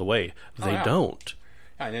debris out of the way," they yeah. don't.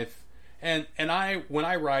 And when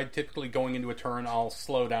I ride, typically going into a turn, I'll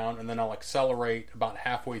slow down and then I'll accelerate about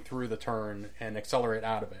halfway through the turn and accelerate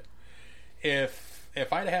out of it. If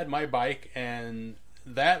I'd had my bike and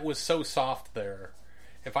that was so soft there,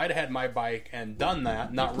 if I'd had my bike and done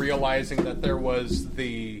that, not realizing that there was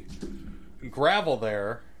the gravel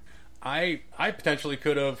there, I potentially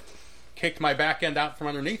could have kicked my back end out from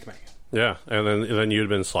underneath me. Yeah, and then you'd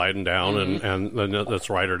been sliding down, and then that's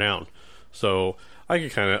rider down. So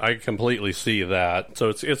I completely see that. So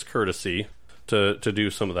it's courtesy to do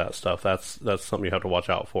some of that stuff. That's something you have to watch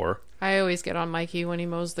out for. I always get on Mikey when he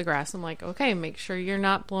mows the grass. I'm like, okay, make sure you're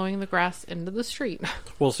not blowing the grass into the street.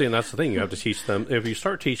 Well, see, and that's the thing. You have to teach them. If you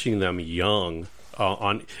start teaching them young,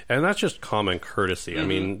 and that's just common courtesy. I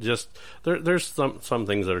mean, just there's some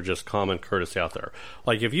things that are just common courtesy out there.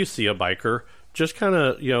 Like if you see a biker, just kind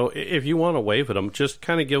of, if you want to wave at them, just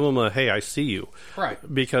kind of give them a, hey, I see you. Right.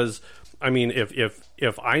 Because, I mean,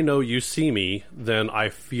 if I know you see me, then I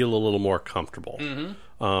feel a little more comfortable. Mm-hmm.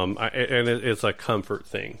 It's a comfort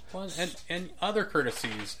thing. Well, and other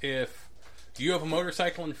courtesies, if you have a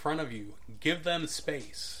motorcycle in front of you, give them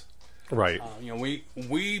space. Right.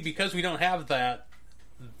 We because we don't have that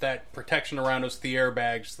protection around us, the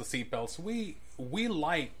airbags, the seatbelts, we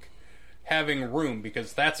like having room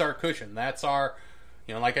because that's our cushion. That's our,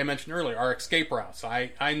 like I mentioned earlier, our escape routes.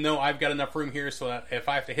 I know I've got enough room here so that if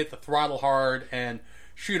I have to hit the throttle hard and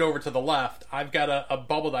shoot over to the left, I've got a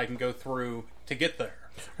bubble that I can go through to get there.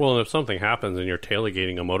 Well, and if something happens and you're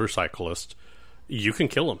tailgating a motorcyclist, you can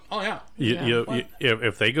kill them. Oh, yeah.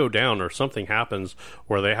 If they go down or something happens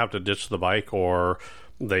where they have to ditch the bike or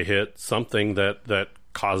they hit something that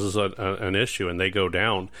causes an issue and they go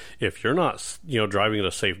down, if you're not driving at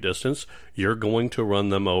a safe distance, you're going to run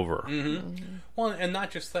them over. Mm-hmm. Well, and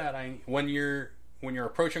not just that. When you're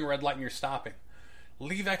approaching a red light and you're stopping,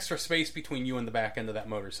 leave extra space between you and the back end of that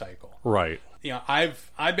motorcycle. Right.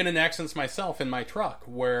 I've been in accidents myself in my truck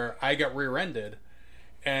where I got rear-ended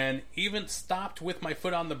and even stopped with my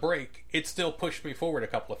foot on the brake, it still pushed me forward a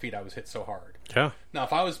couple of feet. I was hit so hard. Yeah. Now,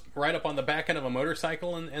 if I was right up on the back end of a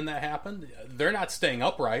motorcycle and that happened, they're not staying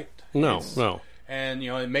upright. No. And,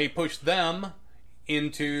 it may push them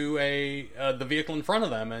into the vehicle in front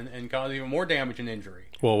of them and cause even more damage and injury.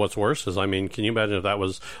 Well, what's worse is, can you imagine if that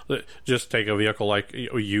was, just take a vehicle like,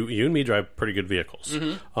 you and me drive pretty good vehicles.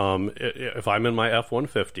 Mm-hmm. If I'm in my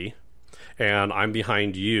F-150 and I'm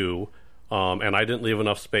behind you, and I didn't leave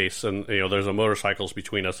enough space, and there's a motorcycles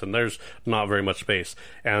between us, and there's not very much space,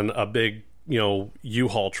 and a big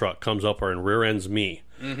U-Haul truck comes up and rear ends me.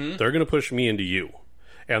 Mm-hmm. They're going to push me into you,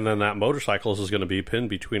 and then that motorcycle is going to be pinned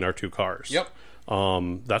between our two cars. Yep.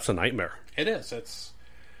 That's a nightmare. It is. It's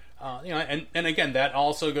and again, that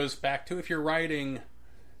also goes back to if you're riding,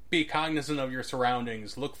 be cognizant of your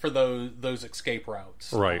surroundings. Look for those escape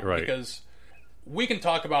routes. Right. Because we can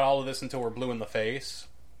talk about all of this until we're blue in the face,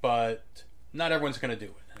 but not everyone's going to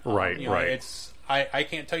do it. Right. It's I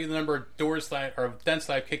can't tell you the number of doors dents that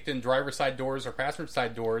I've kicked in driver's side doors or passenger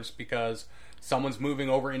side doors because someone's moving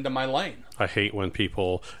over into my lane. I hate when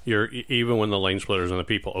even when the lane splitters and the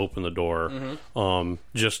people open the door, mm-hmm.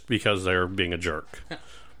 Just because they're being a jerk. Yeah.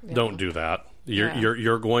 Don't do that.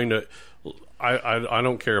 You're going to. I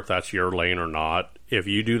don't care if that's your lane or not. If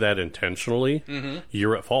you do that intentionally, mm-hmm.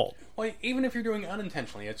 you're at fault. Well, even if you're doing it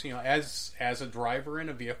unintentionally, it's as a driver in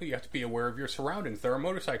a vehicle, you have to be aware of your surroundings. There are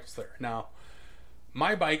motorcycles there. Now,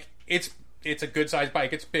 my bike, it's a good sized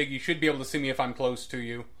bike. It's big. You should be able to see me if I'm close to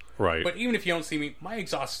you. Right. But even if you don't see me, my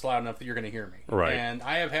exhaust is loud enough that you're going to hear me. Right. And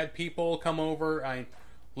I have had people come over, I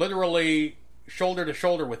literally shoulder to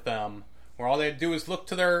shoulder with them, where all they'd do is look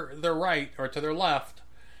to their right or to their left,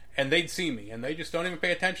 and they'd see me, and they just don't even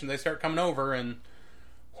pay attention. They start coming over, and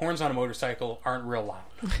horns on a motorcycle aren't real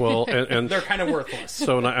loud. Well, and they're kind of worthless.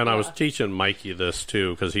 So, and I was teaching Mikey this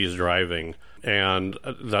too because he's driving, and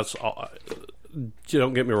that's all.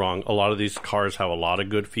 Don't get me wrong. A lot of these cars have a lot of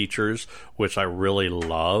good features, which I really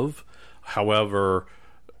love. However,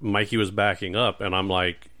 Mikey was backing up, and I'm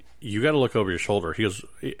like, "You got to look over your shoulder." He was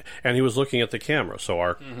looking at the camera. So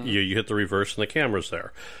mm-hmm. you hit the reverse, and the camera's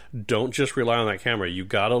there. Don't just rely on that camera. You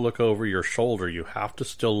got to look over your shoulder. You have to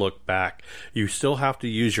still look back. You still have to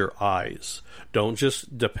use your eyes. Don't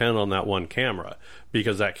just depend on that one camera,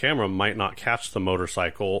 because that camera might not catch the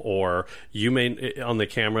motorcycle, or on the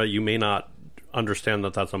camera you may not understand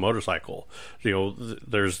that that's a motorcycle.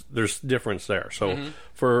 There's difference there. So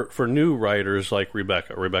mm-hmm. for new riders like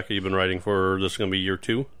Rebecca, you've been riding for, this is going to be year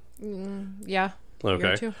 2? Yeah. Okay.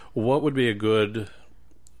 Year 2. What would be a good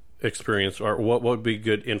experience, or what would be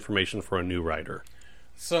good information for a new rider?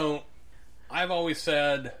 So I've always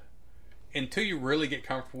said, until you really get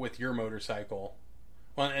comfortable with your motorcycle,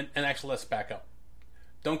 well, and actually let's back up.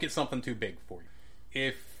 Don't get something too big for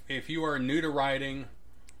you. If you are new to riding,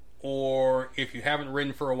 or if you haven't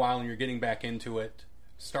ridden for a while and you're getting back into it,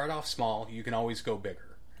 start off small. You can always go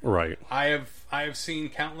bigger. Right. I have seen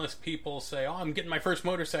countless people say, "Oh, I'm getting my first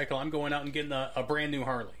motorcycle. I'm going out and getting a brand new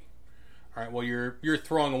Harley." All right, well, you're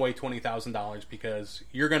throwing away $20,000 because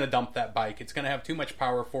you're going to dump that bike. It's going to have too much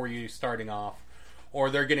power for you starting off. Or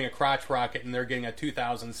they're getting a crotch rocket and they're getting a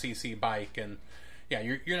 2,000cc bike, and yeah,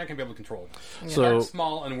 you're not going to be able to control it. So, start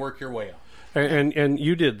small and work your way up. And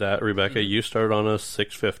you did that, Rebecca. Mm-hmm. You started on a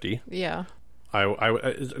 650. Yeah.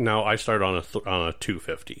 I started on a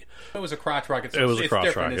 250. It was a crotch rocket. So it was a crotch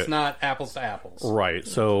different. rocket. It's not apples to apples. Right.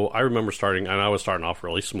 So I remember starting, and I was starting off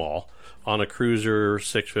really small. On a cruiser,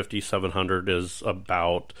 650, 700 is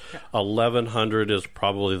about 1100 is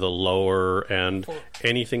probably the lower, and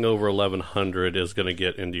anything over 1100 is going to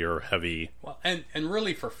get into your heavy. Well, and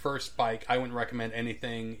really for first bike, I wouldn't recommend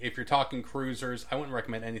anything. If you're talking cruisers, I wouldn't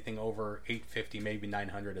recommend anything over 850, maybe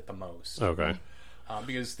 900 at the most. Okay.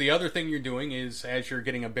 Because the other thing you're doing is, as you're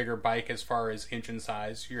getting a bigger bike as far as engine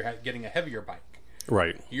size, you're getting a heavier bike.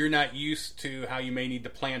 Right. You're not used to how you may need to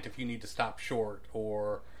plant if you need to stop short,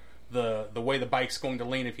 or the way the bike's going to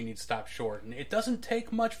lean if you need to stop short. And it doesn't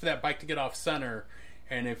take much for that bike to get off center,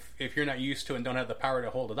 and if you're not used to it and don't have the power to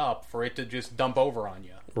hold it up, for it to just dump over on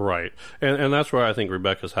you. Right. And that's where I think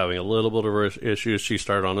Rebecca's having a little bit of issues. She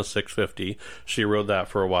started on a 650. She rode that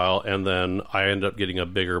for a while, and then I ended up getting a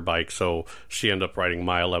bigger bike, so she ended up riding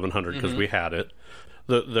my 1100 because we had it.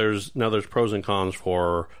 There's pros and cons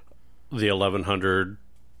for the 1100.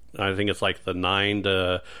 I think it's like the 9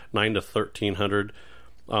 to 1300.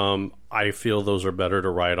 I feel those are better to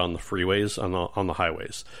ride on the freeways, on the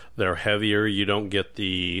highways. They're heavier. You don't get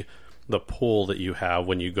the pull that you have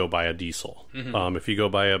when you go by a diesel. Mm-hmm. If you go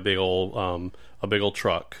by a big old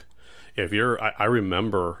truck, I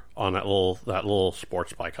remember on that little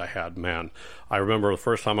sports bike I had, man, I remember the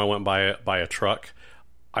first time I went by a truck,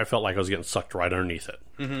 I felt like I was getting sucked right underneath it.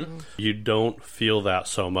 Mm-hmm. You don't feel that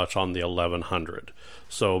so much on the 1100.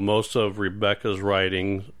 So most of Rebecca's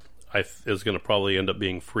riding is going to probably end up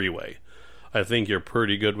being freeway. I think you're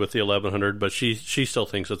pretty good with the 1100, but she still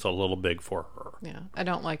thinks it's a little big for her. Yeah, I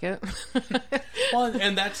don't like it. Well,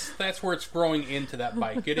 and that's where it's growing into that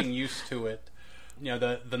bike, getting used to it. You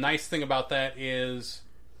know, the nice thing about that is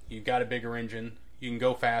you've got a bigger engine. You can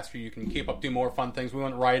go faster. You can keep up, do more fun things. We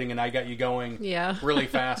went riding, and I got you going really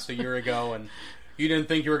fast a year ago, and you didn't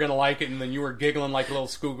think you were going to like it, and then you were giggling like a little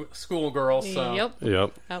schoolgirl. So.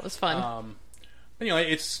 Yep. That was fun. But, you know,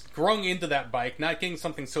 it's growing into that bike, not getting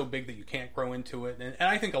something so big that you can't grow into it. And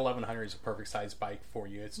I think 1100 is a perfect size bike for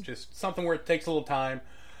you. It's just something where it takes a little time.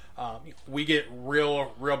 We get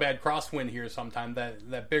real bad crosswind here sometimes.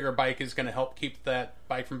 That bigger bike is going to help keep that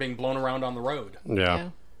bike from being blown around on the road. Yeah,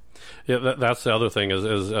 that's the other thing is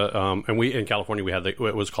and we in California we had it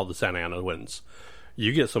was called the Santa Ana winds.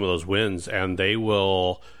 You get some of those winds and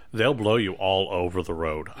they'll blow you all over the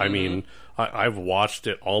road. Mm-hmm. I mean, I've watched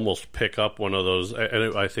it almost pick up one of those,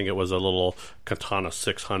 and I think it was a little Katana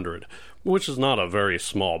 600, which is not a very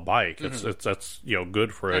small bike. Mm-hmm. That's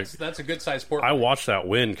good for it. That's a good size sport. I watched that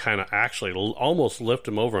wind kind of actually almost lift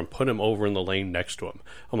him over and put him over in the lane next to him.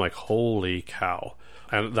 I'm like, holy cow.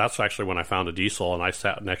 And that's actually when I found a diesel, and I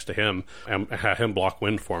sat next to him and had him block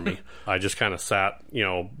wind for me. I just kind of sat,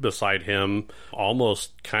 beside him,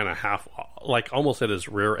 almost kind of almost at his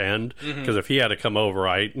rear end, because if he had to come over,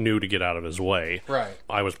 I knew to get out of his way. Right.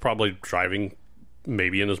 I was probably driving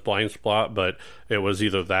maybe in his blind spot, but it was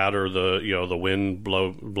either that or the wind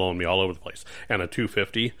blowing me all over the place. And a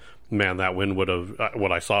 250, man, that wind would have,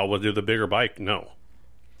 what I saw would do the bigger bike. No.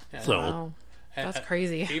 Yeah. So. Wow. That's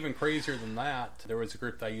crazy. Even crazier than that, there was a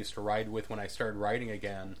group that I used to ride with when I started riding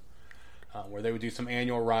again, where they would do some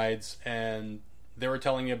annual rides, and they were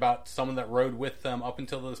telling me about someone that rode with them up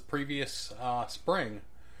until this previous spring,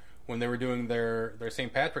 when they were doing their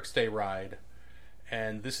St. Patrick's Day ride.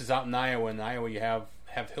 And this is out in Iowa. In Iowa, you have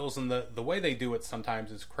hills, and the way they do it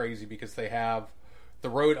sometimes is crazy because they have the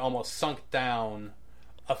road almost sunk down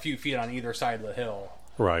a few feet on either side of the hill.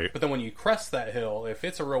 Right. But then when you crest that hill, if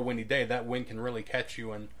it's a real windy day, that wind can really catch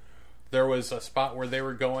you. And there was a spot where they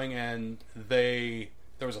were going, and there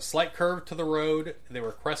was a slight curve to the road. They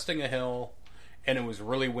were cresting a hill, and it was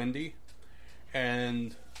really windy.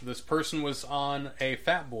 And this person was on a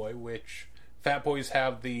Fat Boy, which Fat Boys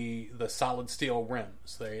have the solid steel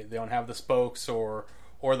rims. They don't have the spokes or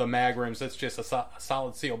the mag rims. It's just a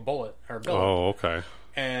solid steel billet. Oh, okay.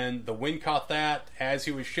 And the wind caught that as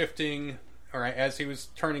he was shifting. All right, as he was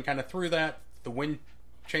turning kind of through that, the wind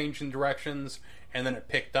changed in directions, and then it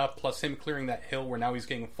picked up, plus him clearing that hill where now he's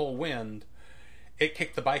getting full wind. It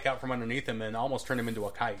kicked the bike out from underneath him and almost turned him into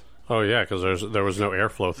a kite. Oh, yeah, because there was no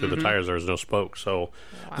airflow through the tires. There was no spokes. So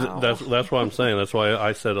wow. That's what I'm saying. That's why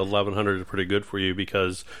I said 1100 is pretty good for you,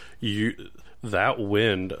 because that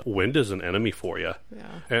wind is an enemy for you.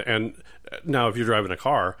 Yeah. And now, if you're driving a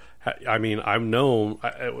car, I mean, I've known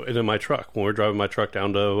in my truck when we're driving my truck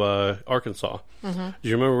down to Arkansas. Mm-hmm. Do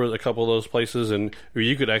you remember a couple of those places, and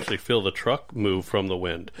you could actually feel the truck move from the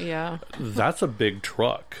wind? Yeah. That's a big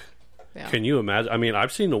truck. Yeah. Can you imagine? I mean,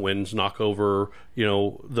 I've seen the winds knock over,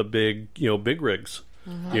 the big rigs.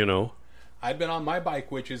 Mm-hmm. I've been on my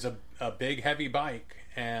bike, which is a big, heavy bike,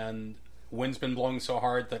 and wind's been blowing so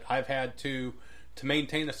hard that I've had to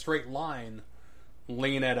maintain a straight line,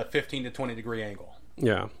 lean at a 15 to 20 degree angle.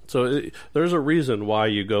 Yeah, so there's a reason why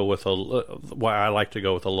you go with why I like to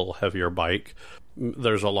go with a little heavier bike.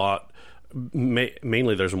 There's a lot.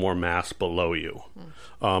 Mainly, there's more mass below you.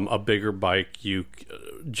 A bigger bike, you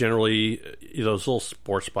generally those little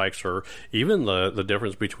sports bikes, or even the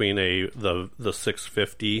difference between the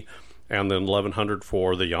 650 and the 1100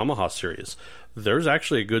 for the Yamaha series. There's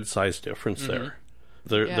actually a good size difference there.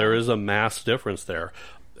 There is a mass difference there.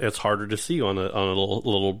 It's harder to see on a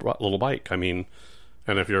little bike. I mean,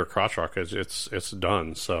 and if you're a crotch rocker, it's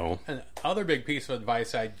done. So, and other big piece of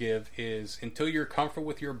advice I'd give is until you're comfortable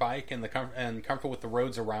with your bike and comfortable with the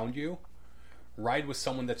roads around you, ride with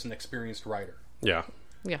someone that's an experienced rider. Yeah.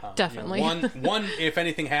 Yeah, definitely. One, if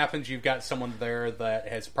anything happens, you've got someone there that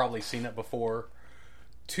has probably seen it before.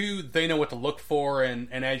 2, they know what to look for, and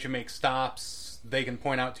as you make stops, they can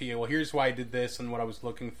point out to you, well, here's why I did this and what I was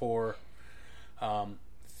looking for.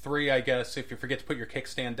 3, I guess, if you forget to put your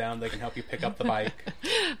kickstand down, they can help you pick up the bike.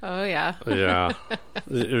 Oh, yeah. Yeah.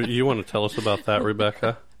 You want to tell us about that,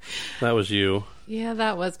 Rebecca? That was you. Yeah,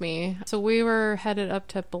 that was me. So we were headed up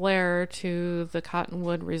to Blair to the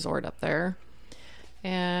Cottonwood Resort up there.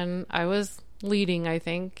 And I was leading, I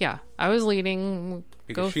think. Yeah, I was leading.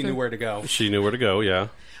 Because she knew where to go. She knew where to go, yeah.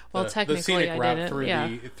 Well, technically, the scenic I route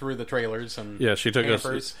didn't. through the trailers and she took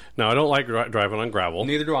campers. us. Now, I don't like driving on gravel.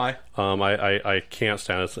 Neither do I. I can't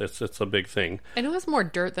stand it. It's a big thing. And it was more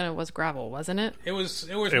dirt than it was gravel, wasn't it? It was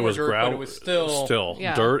more dirt, gravel, but it was still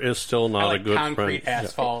yeah. Dirt is still not a good concrete, friend.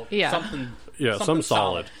 asphalt, Yeah. something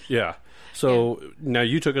solid. Yeah. So now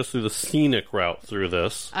you took us through the scenic route through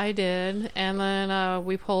this. I did, and then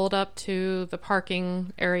we pulled up to the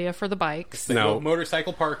parking area for the bikes. Now,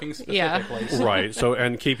 motorcycle parking specifically. Yeah. Right. So,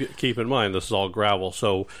 and keep in mind, this is all gravel,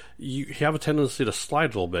 so you have a tendency to slide a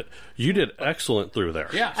little bit. You did excellent through there.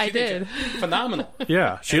 Yeah, I did. Phenomenal.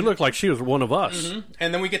 Yeah, she looked like she was one of us. Mm-hmm.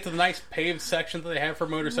 And then we get to the nice paved section that they have for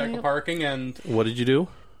motorcycle parking, and what did you do?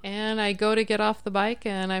 And I go to get off the bike,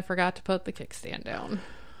 and I forgot to put the kickstand down.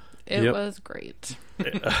 It was great.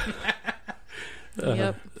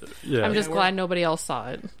 Yep. Yeah. I'm just glad nobody else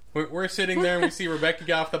saw it. We're sitting there and we see Rebecca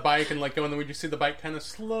get off the bike and let go, and then we just see the bike kind of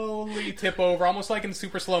slowly tip over, almost like in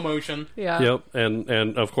super slow motion. Yeah. Yep.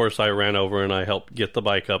 And of course I ran over and I helped get the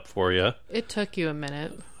bike up for you. It took you a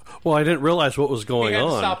minute. Well, I didn't realize what was going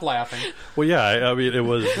on. Stop laughing. Well, yeah, I mean, it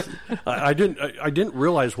was. I didn't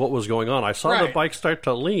realize what was going on. I saw the bike start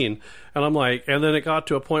to lean, and I'm like, and then it got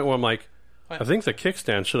to a point where I'm like, I think the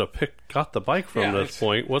kickstand should have got the bike from this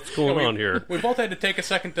point. What's going on here? We both had to take a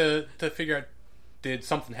second to figure out, did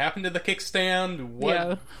something happen to the kickstand?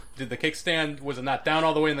 Did the kickstand, was it not down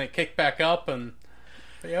all the way and then it kicked back up? And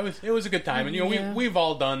it was a good time. And we've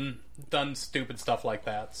all done stupid stuff like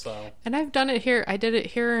that. So. And I've done it here. I did it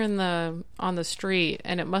here on the street,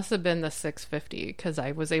 and it must have been the 650 because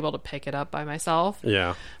I was able to pick it up by myself.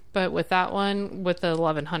 Yeah. But with that one, with the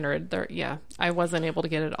 1100, I wasn't able to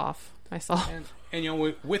get it off myself. And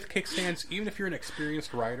with kickstands, even if you're an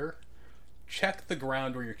experienced rider, check the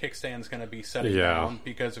ground where your kickstand is going to be setting down,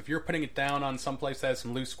 because if you're putting it down on someplace that has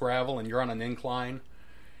some loose gravel and you're on an incline,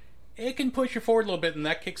 it can push you forward a little bit, and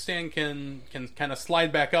that kickstand can kind of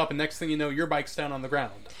slide back up, and next thing you know, your bike's down on the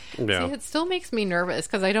ground. Yeah. See, it still makes me nervous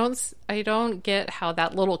because I don't get how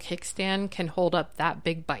that little kickstand can hold up that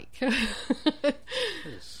big bike.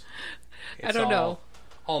 I don't know.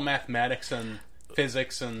 All mathematics and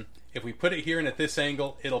physics, and if we put it here and at this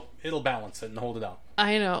angle, it'll balance it and hold it up.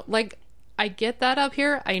 I know. Like, I get that up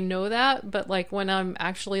here. I know that, but like when I'm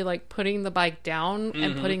actually like putting the bike down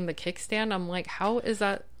and putting the kickstand, I'm like, how is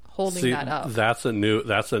that holding that up? That's a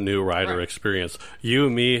new rider experience. You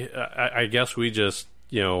and me, I guess we just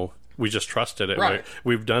trusted it. Right.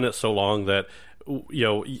 We've done it so long that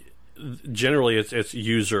generally it's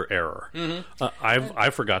user error. I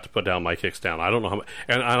forgot to put down my kickstand. I don't know how much,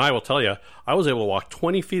 and I will tell you, I was able to walk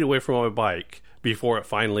 20 feet away from my bike before it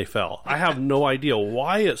finally fell. I have no idea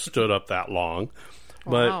why it stood up that long,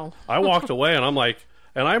 but I walked away and I'm like,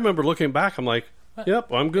 and I remember looking back, I'm like,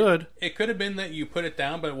 yep, I'm good. It could have been that you put it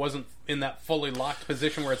down, but it wasn't in that fully locked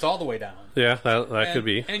position where it's all the way down. Yeah, that could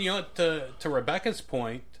be. And to Rebecca's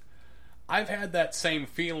point, I've had that same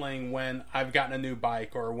feeling when I've gotten a new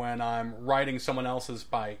bike or when I'm riding someone else's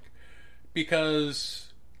bike, because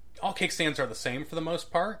all kickstands are the same for the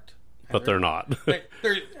most part. But they're not. When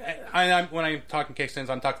I'm talking kickstands,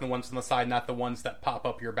 I'm talking the ones on the side, not the ones that pop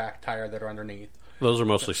up your back tire that are underneath. Those are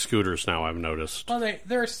mostly scooters now, I've noticed. Well,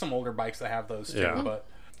 there are some older bikes that have those too, Yeah. but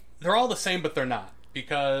they're all the same, but they're not,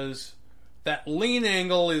 because that lean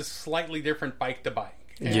angle is slightly different bike to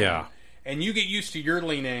bike. Yeah. And you get used to your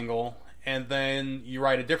lean angle, and then you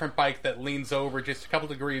ride a different bike that leans over just a couple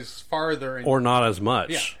degrees farther. And, Or not as much.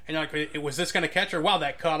 yeah, and you're like, was this going to catch her? Wow,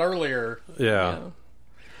 that caught earlier. Yeah.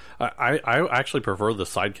 I actually prefer the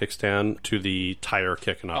side kickstand to the tire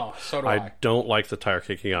kicking up. Oh, so do I. don't like the tire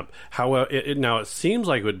kicking up. However, now it seems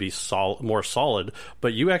like it would be more solid,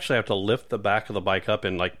 but you actually have to lift the back of the bike up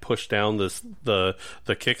and like push down the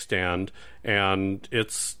kickstand, and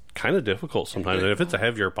it's kind of difficult sometimes. And if it's a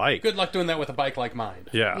heavier bike, Good luck doing that with a bike like mine.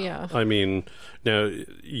 yeah. Yeah. I mean, now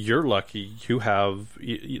you're lucky. You have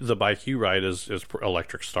the bike you ride is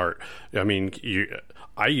electric start. I mean,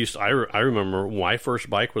 I remember my first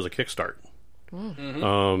bike was a kickstart.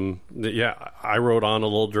 Yeah, I rode on a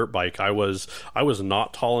little dirt bike. I was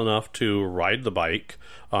not tall enough to ride the bike,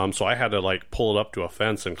 so I had to like pull it up to a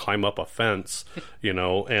fence and climb up a fence,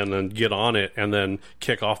 and then get on it and then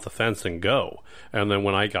kick off the fence and go. And then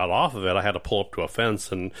when I got off of it, I had to pull up to a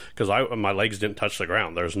fence, and because my legs didn't touch the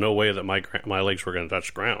ground, there's no way that my legs were going to touch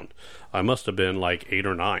the ground. I must have been like 8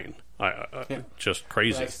 or 9. Just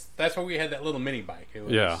crazy. That's why we had that little mini bike. It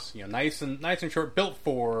was nice and short, built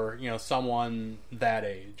for someone that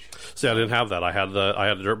age. See, I didn't have that. I had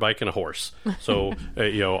a dirt bike and a horse. So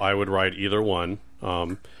I would ride either one.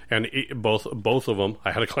 And both of them,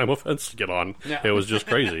 I had to climb a fence to get on. Yeah. It was just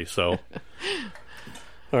crazy. So,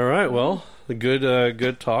 all right, well,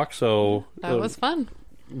 good talk. So That was fun.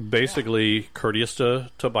 basically, courteous to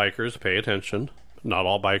bikers. Pay attention. Not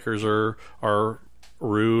all bikers are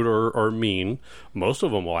rude or mean. Most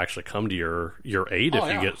of them will actually come to your aid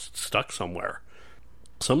if you get stuck somewhere.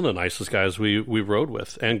 Some of the nicest guys we rode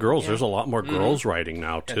with, and girls. There's a lot more girls riding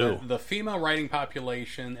now too. The female riding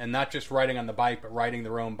population, and not just riding on the bike, but riding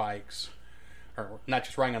their own bikes, or not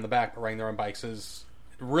just riding on the back, but riding their own bikes, has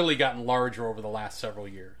really gotten larger over the last several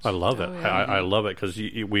years. I love it. yeah. I love it because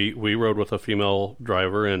we rode with a female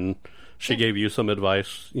driver, and she gave you some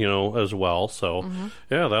advice, as well. So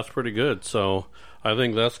yeah, that's pretty good. So I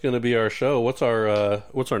think that's going to be our show. What's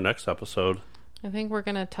our next episode? I think we're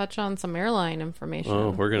going to touch on some airline information. Oh,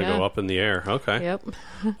 we're going to go up in the air. Okay. Yep.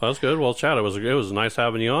 Well, that's good. Well, Chad, it was nice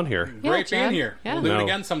having you on here. Great Chad. being here. Yeah. We'll do No. it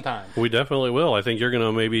again sometime. We definitely will. I think you're going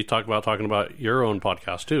to maybe talking about your own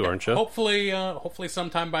podcast too, aren't you? Hopefully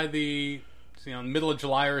sometime by the middle of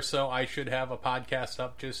July or so, I should have a podcast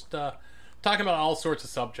up just talking about all sorts of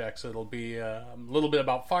subjects. It'll be a little bit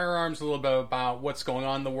about firearms, a little bit about what's going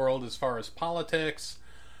on in the world as far as politics,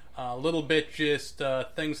 a little bit just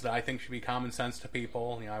things that I think should be common sense to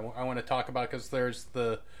people. I want to talk about, because there's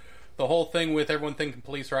the whole thing with everyone thinking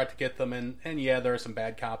police are out to get them, and yeah, there are some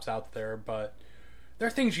bad cops out there, but there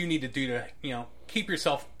are things you need to do to keep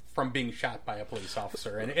yourself from being shot by a police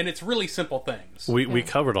officer, and it's really simple things. We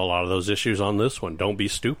covered a lot of those issues on this one. Don't be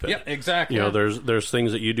stupid. Yeah, exactly. There's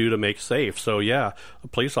things that you do to make safe. So yeah, a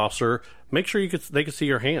police officer, make sure they can see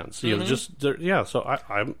your hands. So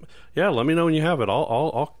I'm let me know when you have it.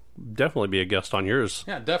 I'll definitely be a guest on yours.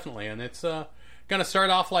 Yeah, definitely. And it's going to start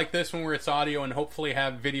off like this when it's audio, and hopefully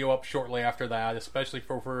have video up shortly after that, especially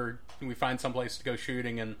for we find someplace to go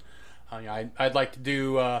shooting. And I'd like to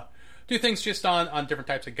do things just on different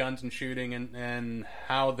types of guns and shooting, and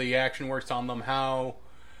how the action works on them, how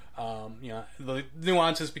the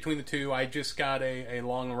nuances between the two. I just got a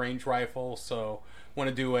long range rifle, so want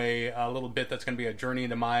to do a little bit that's going to be a journey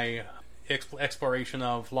into my exploration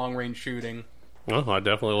of long range shooting. Well, I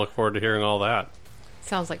definitely look forward to hearing all that.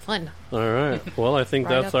 Sounds like fun. All right. Well, I think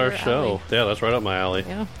Right that's up our your show. alley. Yeah, that's right up my alley.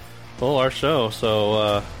 Yeah. Well, our show.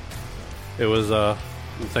 So it was.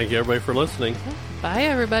 Thank you everybody for listening. Bye,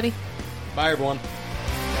 everybody. Bye, everyone.